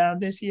showdown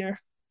this year.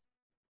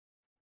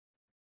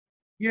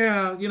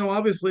 Yeah,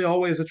 obviously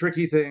always a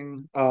tricky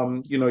thing.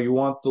 You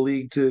want the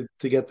league to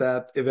get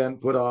that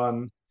event put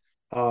on,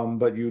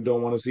 but you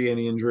don't want to see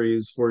any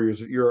injuries for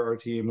your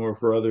team or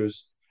for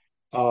others.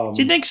 Do you Um,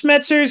 think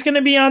Smetzer is going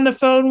to be on the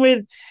phone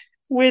with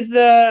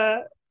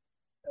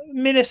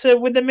Minnesota,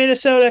 with the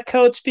Minnesota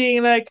coach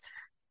being like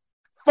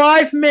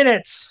 5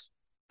 minutes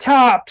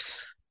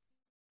tops?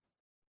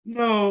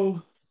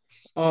 no,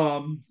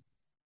 um,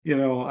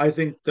 I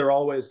think they're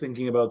always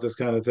thinking about this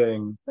kind of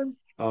thing.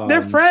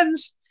 They're Um,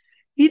 friends.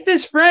 Heath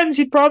is friends.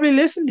 He'd probably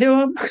listen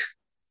to him.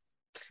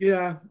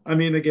 yeah, I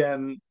mean,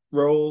 again,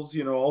 Rolls,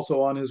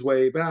 also on his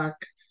way back.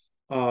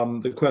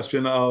 The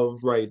question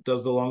of, right,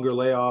 does the longer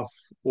layoff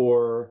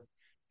or,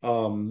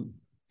 um,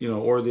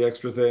 or the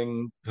extra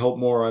thing help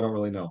more? I don't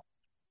really know.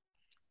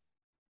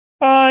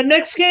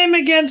 Next game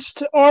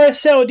against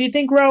RSL. Do you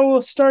think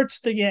Raul starts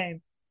the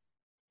game?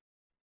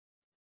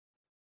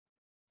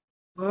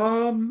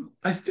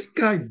 I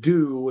think I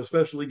do,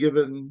 especially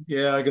given,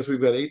 yeah, I guess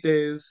we've got 8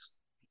 days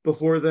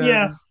before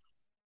Yeah.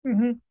 then.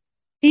 Mm-hmm.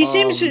 He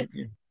seems. Yeah.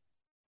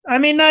 I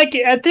mean, like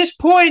at this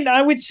point,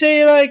 I would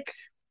say like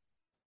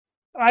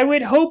I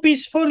would hope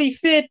he's fully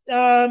fit.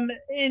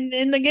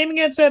 In the game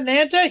against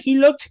Atlanta, he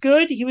looked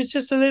good. He was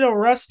just a little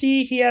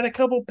rusty. He had a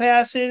couple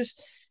passes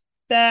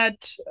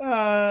that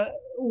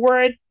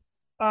weren't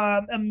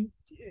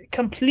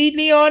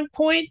completely on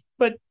point,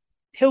 but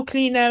he'll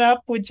clean that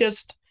up with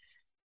just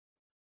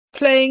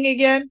playing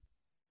again.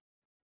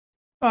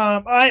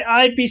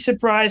 I'd be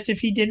surprised if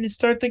he didn't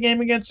start the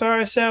game against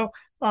RSL.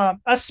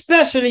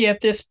 Especially at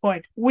this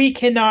point, we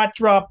cannot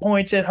drop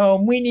points at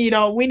home. We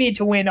need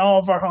to win all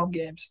of our home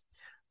games.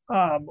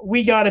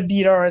 We got to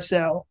beat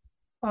RSL.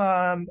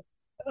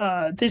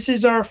 This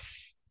is our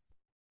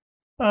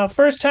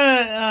first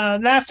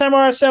time. Last time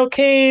RSL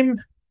came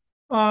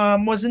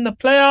was in the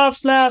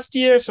playoffs last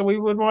year, so we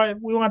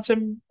want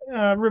some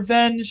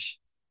revenge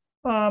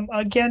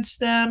against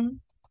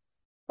them.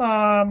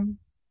 Um,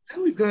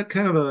 And we've got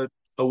kind of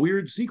a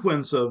weird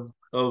sequence of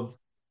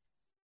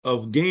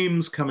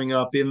games coming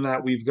up in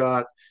that we've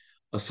got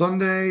a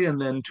Sunday and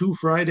then 2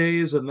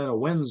 Fridays and then a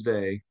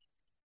Wednesday.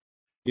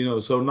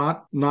 So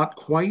not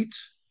quite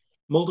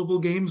multiple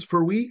games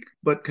per week,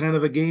 but kind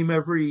of a game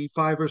every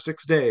 5 or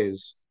 6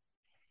 days.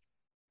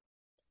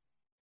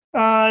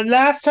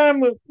 Last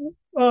time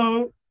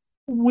uh,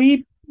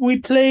 we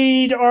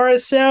played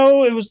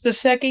RSL, it was the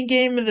second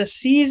game of the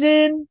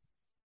season.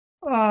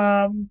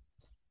 Um,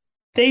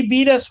 they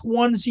beat us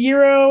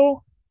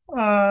 1-0.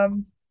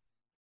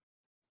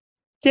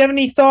 Do you have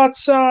any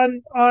thoughts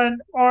on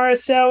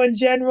RSL in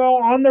general?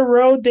 On the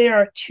road, they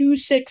are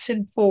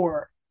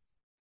 2-6-4.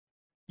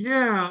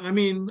 Yeah, I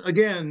mean,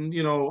 again,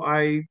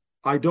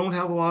 I don't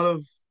have a lot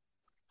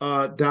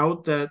of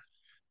doubt that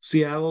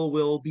Seattle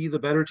will be the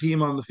better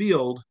team on the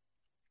field.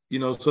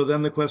 So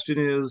then the question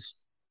is,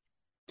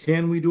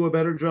 can we do a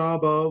better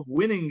job of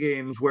winning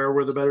games where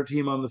we're the better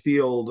team on the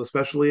field,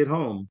 especially at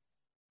home?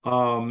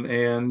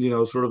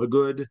 And sort of a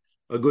good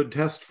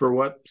test for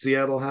what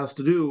Seattle has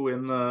to do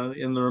in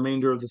the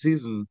remainder of the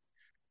season,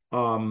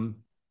 um,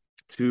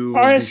 to be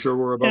RS, sure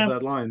we're above yeah.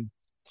 that line.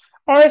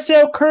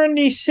 RSL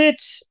currently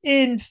sits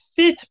in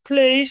fifth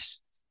place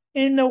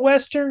in the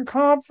Western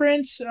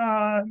Conference. They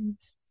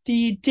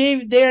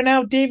are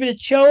now David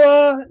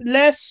Ochoa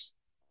less.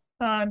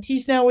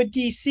 He's now with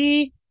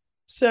DC,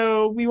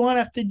 so we won't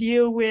have to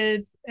deal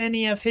with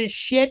any of his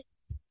shit.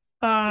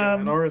 Yeah,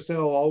 and Um,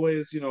 RSL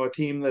always, a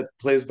team that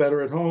plays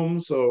better at home,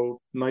 so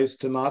nice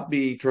to not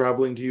be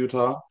traveling to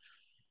Utah.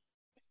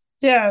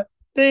 yeah,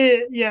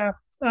 they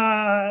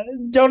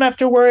don't have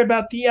to worry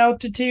about the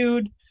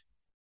altitude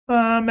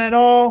at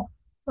all,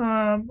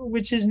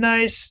 which is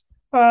nice.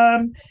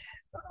 Um,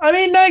 I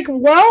mean, like,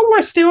 while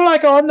we're still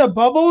like on the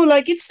bubble,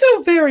 like it's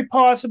still very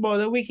possible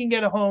that we can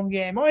get a home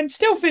game and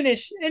still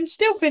finish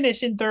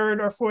in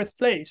third or fourth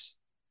place.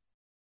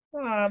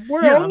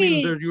 We're Yeah, I mean,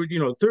 only third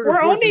or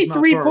we're fourth is only not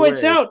three far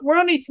points away. out. We're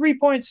only 3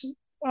 points.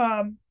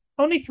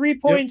 Only three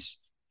Yep, points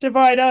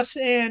divide us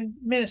and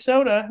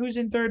Minnesota, who's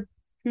in third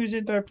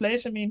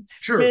place. I mean,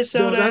 sure. No,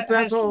 Minnesota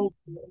that's has, all.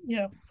 you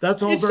know,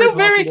 That's all it's very still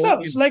very possible.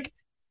 close. Like,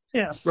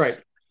 yeah, Right.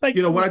 like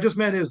What I just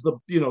meant is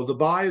the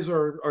buys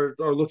are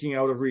looking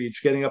out of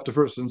reach, getting up to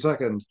first and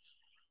second.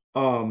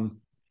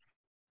 Um,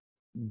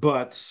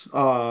 but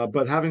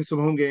having some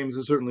home games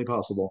is certainly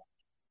possible.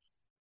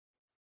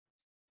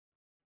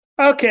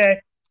 okay.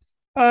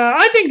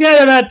 I think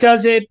that about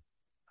does it.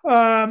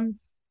 Um,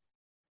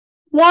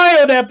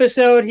 Wild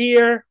episode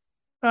here.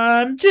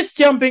 Just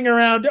jumping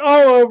around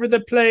all over the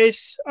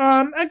place.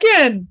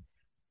 Again,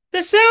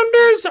 the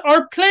Sounders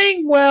are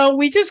playing well.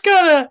 We just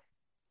gotta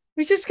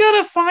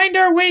find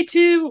our way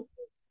to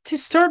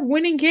start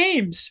winning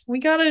games. We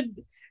gotta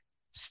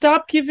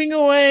stop giving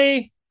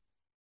away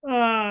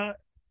uh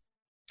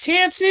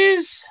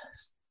chances.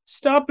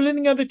 Stop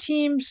letting other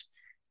teams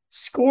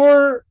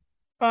score,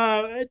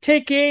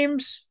 take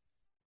games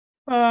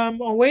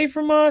away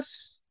from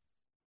us.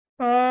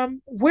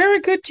 We're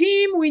a good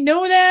team. We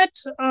know that.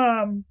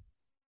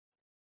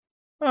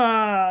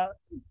 Uh,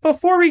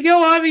 Before we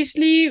go,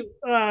 obviously,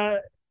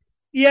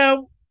 yeah,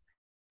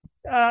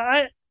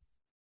 I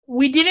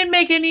we didn't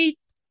make any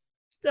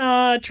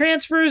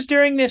transfers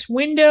during this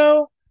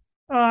window.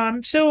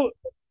 So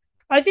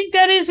I think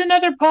that is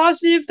another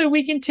positive that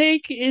we can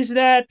take is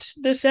that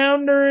the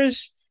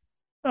Sounders,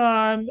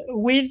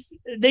 with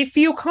they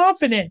feel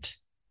confident.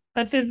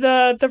 I think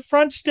the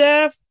front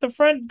staff, the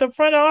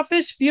front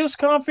office feels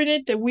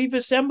confident that we've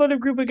assembled a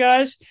group of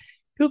guys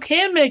who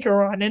can make a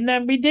run, and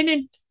that we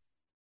didn't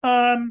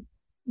um,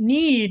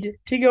 need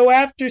to go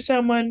after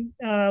someone,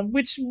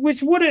 which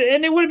would have,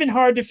 and it would have been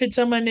hard to fit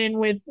someone in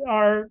with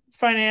our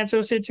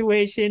financial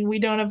situation. We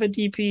don't have a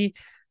DP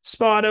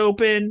spot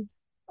open.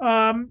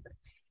 Um,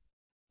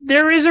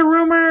 there is a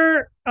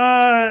rumor.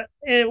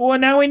 Well,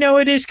 now we know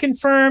it is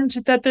confirmed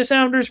that the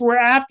Sounders were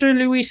after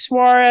Luis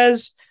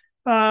Suarez,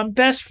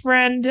 best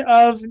friend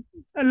of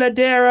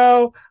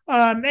Ladero.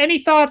 Any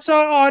thoughts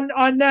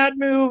on that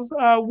move?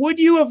 Would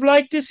you have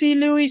liked to see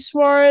Luis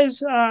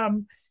Suarez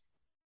in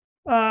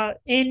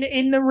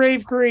the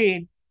Rave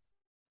Green?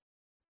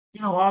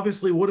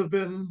 Obviously would have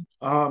been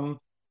an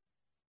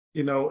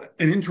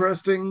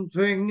interesting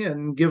thing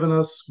and given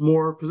us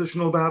more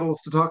positional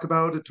battles to talk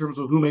about in terms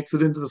of who makes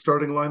it into the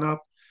starting lineup.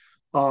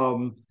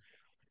 Um,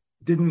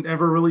 didn't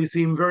ever really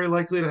seem very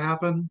likely to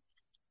happen.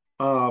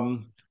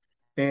 Um,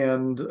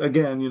 and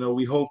again,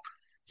 we hope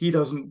he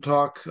doesn't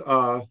talk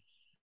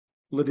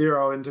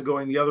Ladero into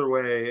going the other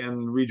way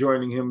and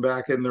rejoining him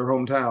back in their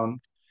hometown.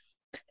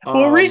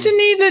 Well, Um,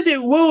 recently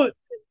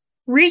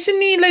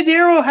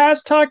Ladero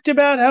has talked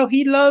about how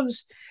he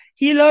loves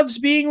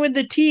being with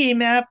the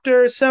team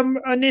after some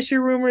initial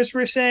rumors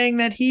were saying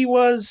that he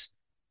was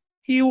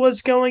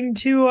going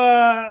to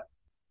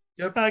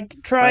yep,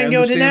 try I and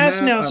go to understand that.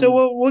 national. So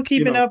I'm, we'll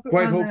keep an up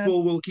quite on that.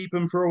 hopeful we'll keep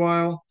him for a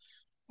while.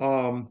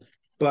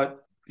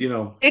 But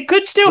It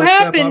could still first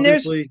step happen.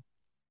 obviously.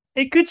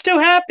 It could still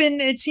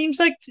happen. It seems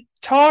like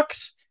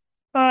talks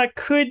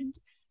could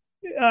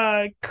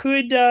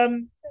could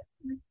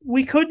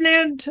we could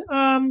land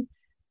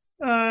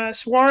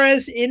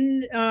Suarez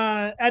in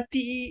at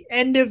the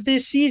end of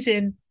this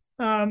season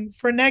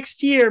for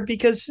next year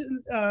because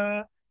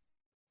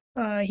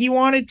he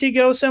wanted to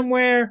go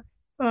somewhere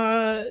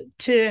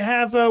to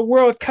have a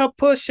World Cup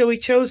push, so he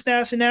chose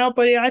Nacional.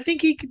 But I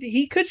think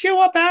he could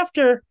show up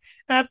after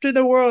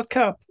the World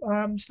Cup.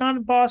 It's not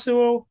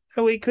impossible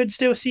that we could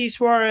still see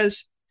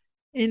Suarez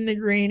in the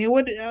green. It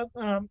would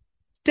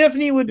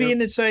definitely would be Yep.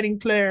 an exciting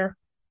player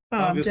to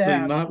Obviously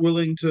have. not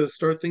willing to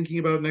start thinking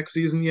about next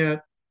season yet.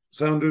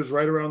 Sounders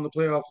right around the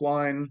playoff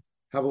line,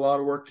 have a lot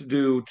of work to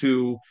do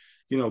to,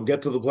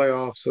 get to the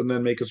playoffs and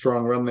then make a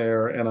strong run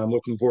there. And I'm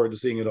looking forward to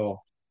seeing it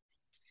all.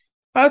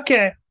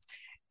 Okay,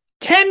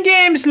 10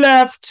 games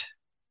left.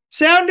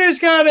 Sounders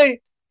gotta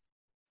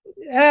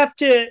have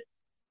to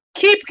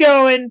keep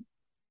going.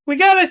 We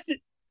gotta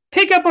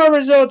pick up our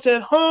results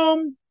at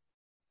home.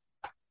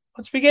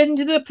 Once we get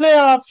into the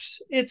playoffs,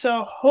 it's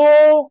a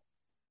whole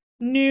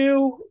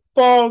new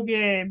ball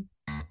game.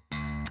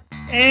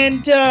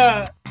 And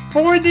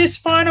for this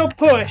final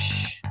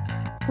push,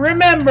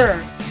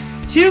 remember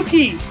to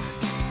keep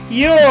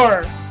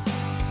your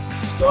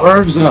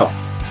stars up.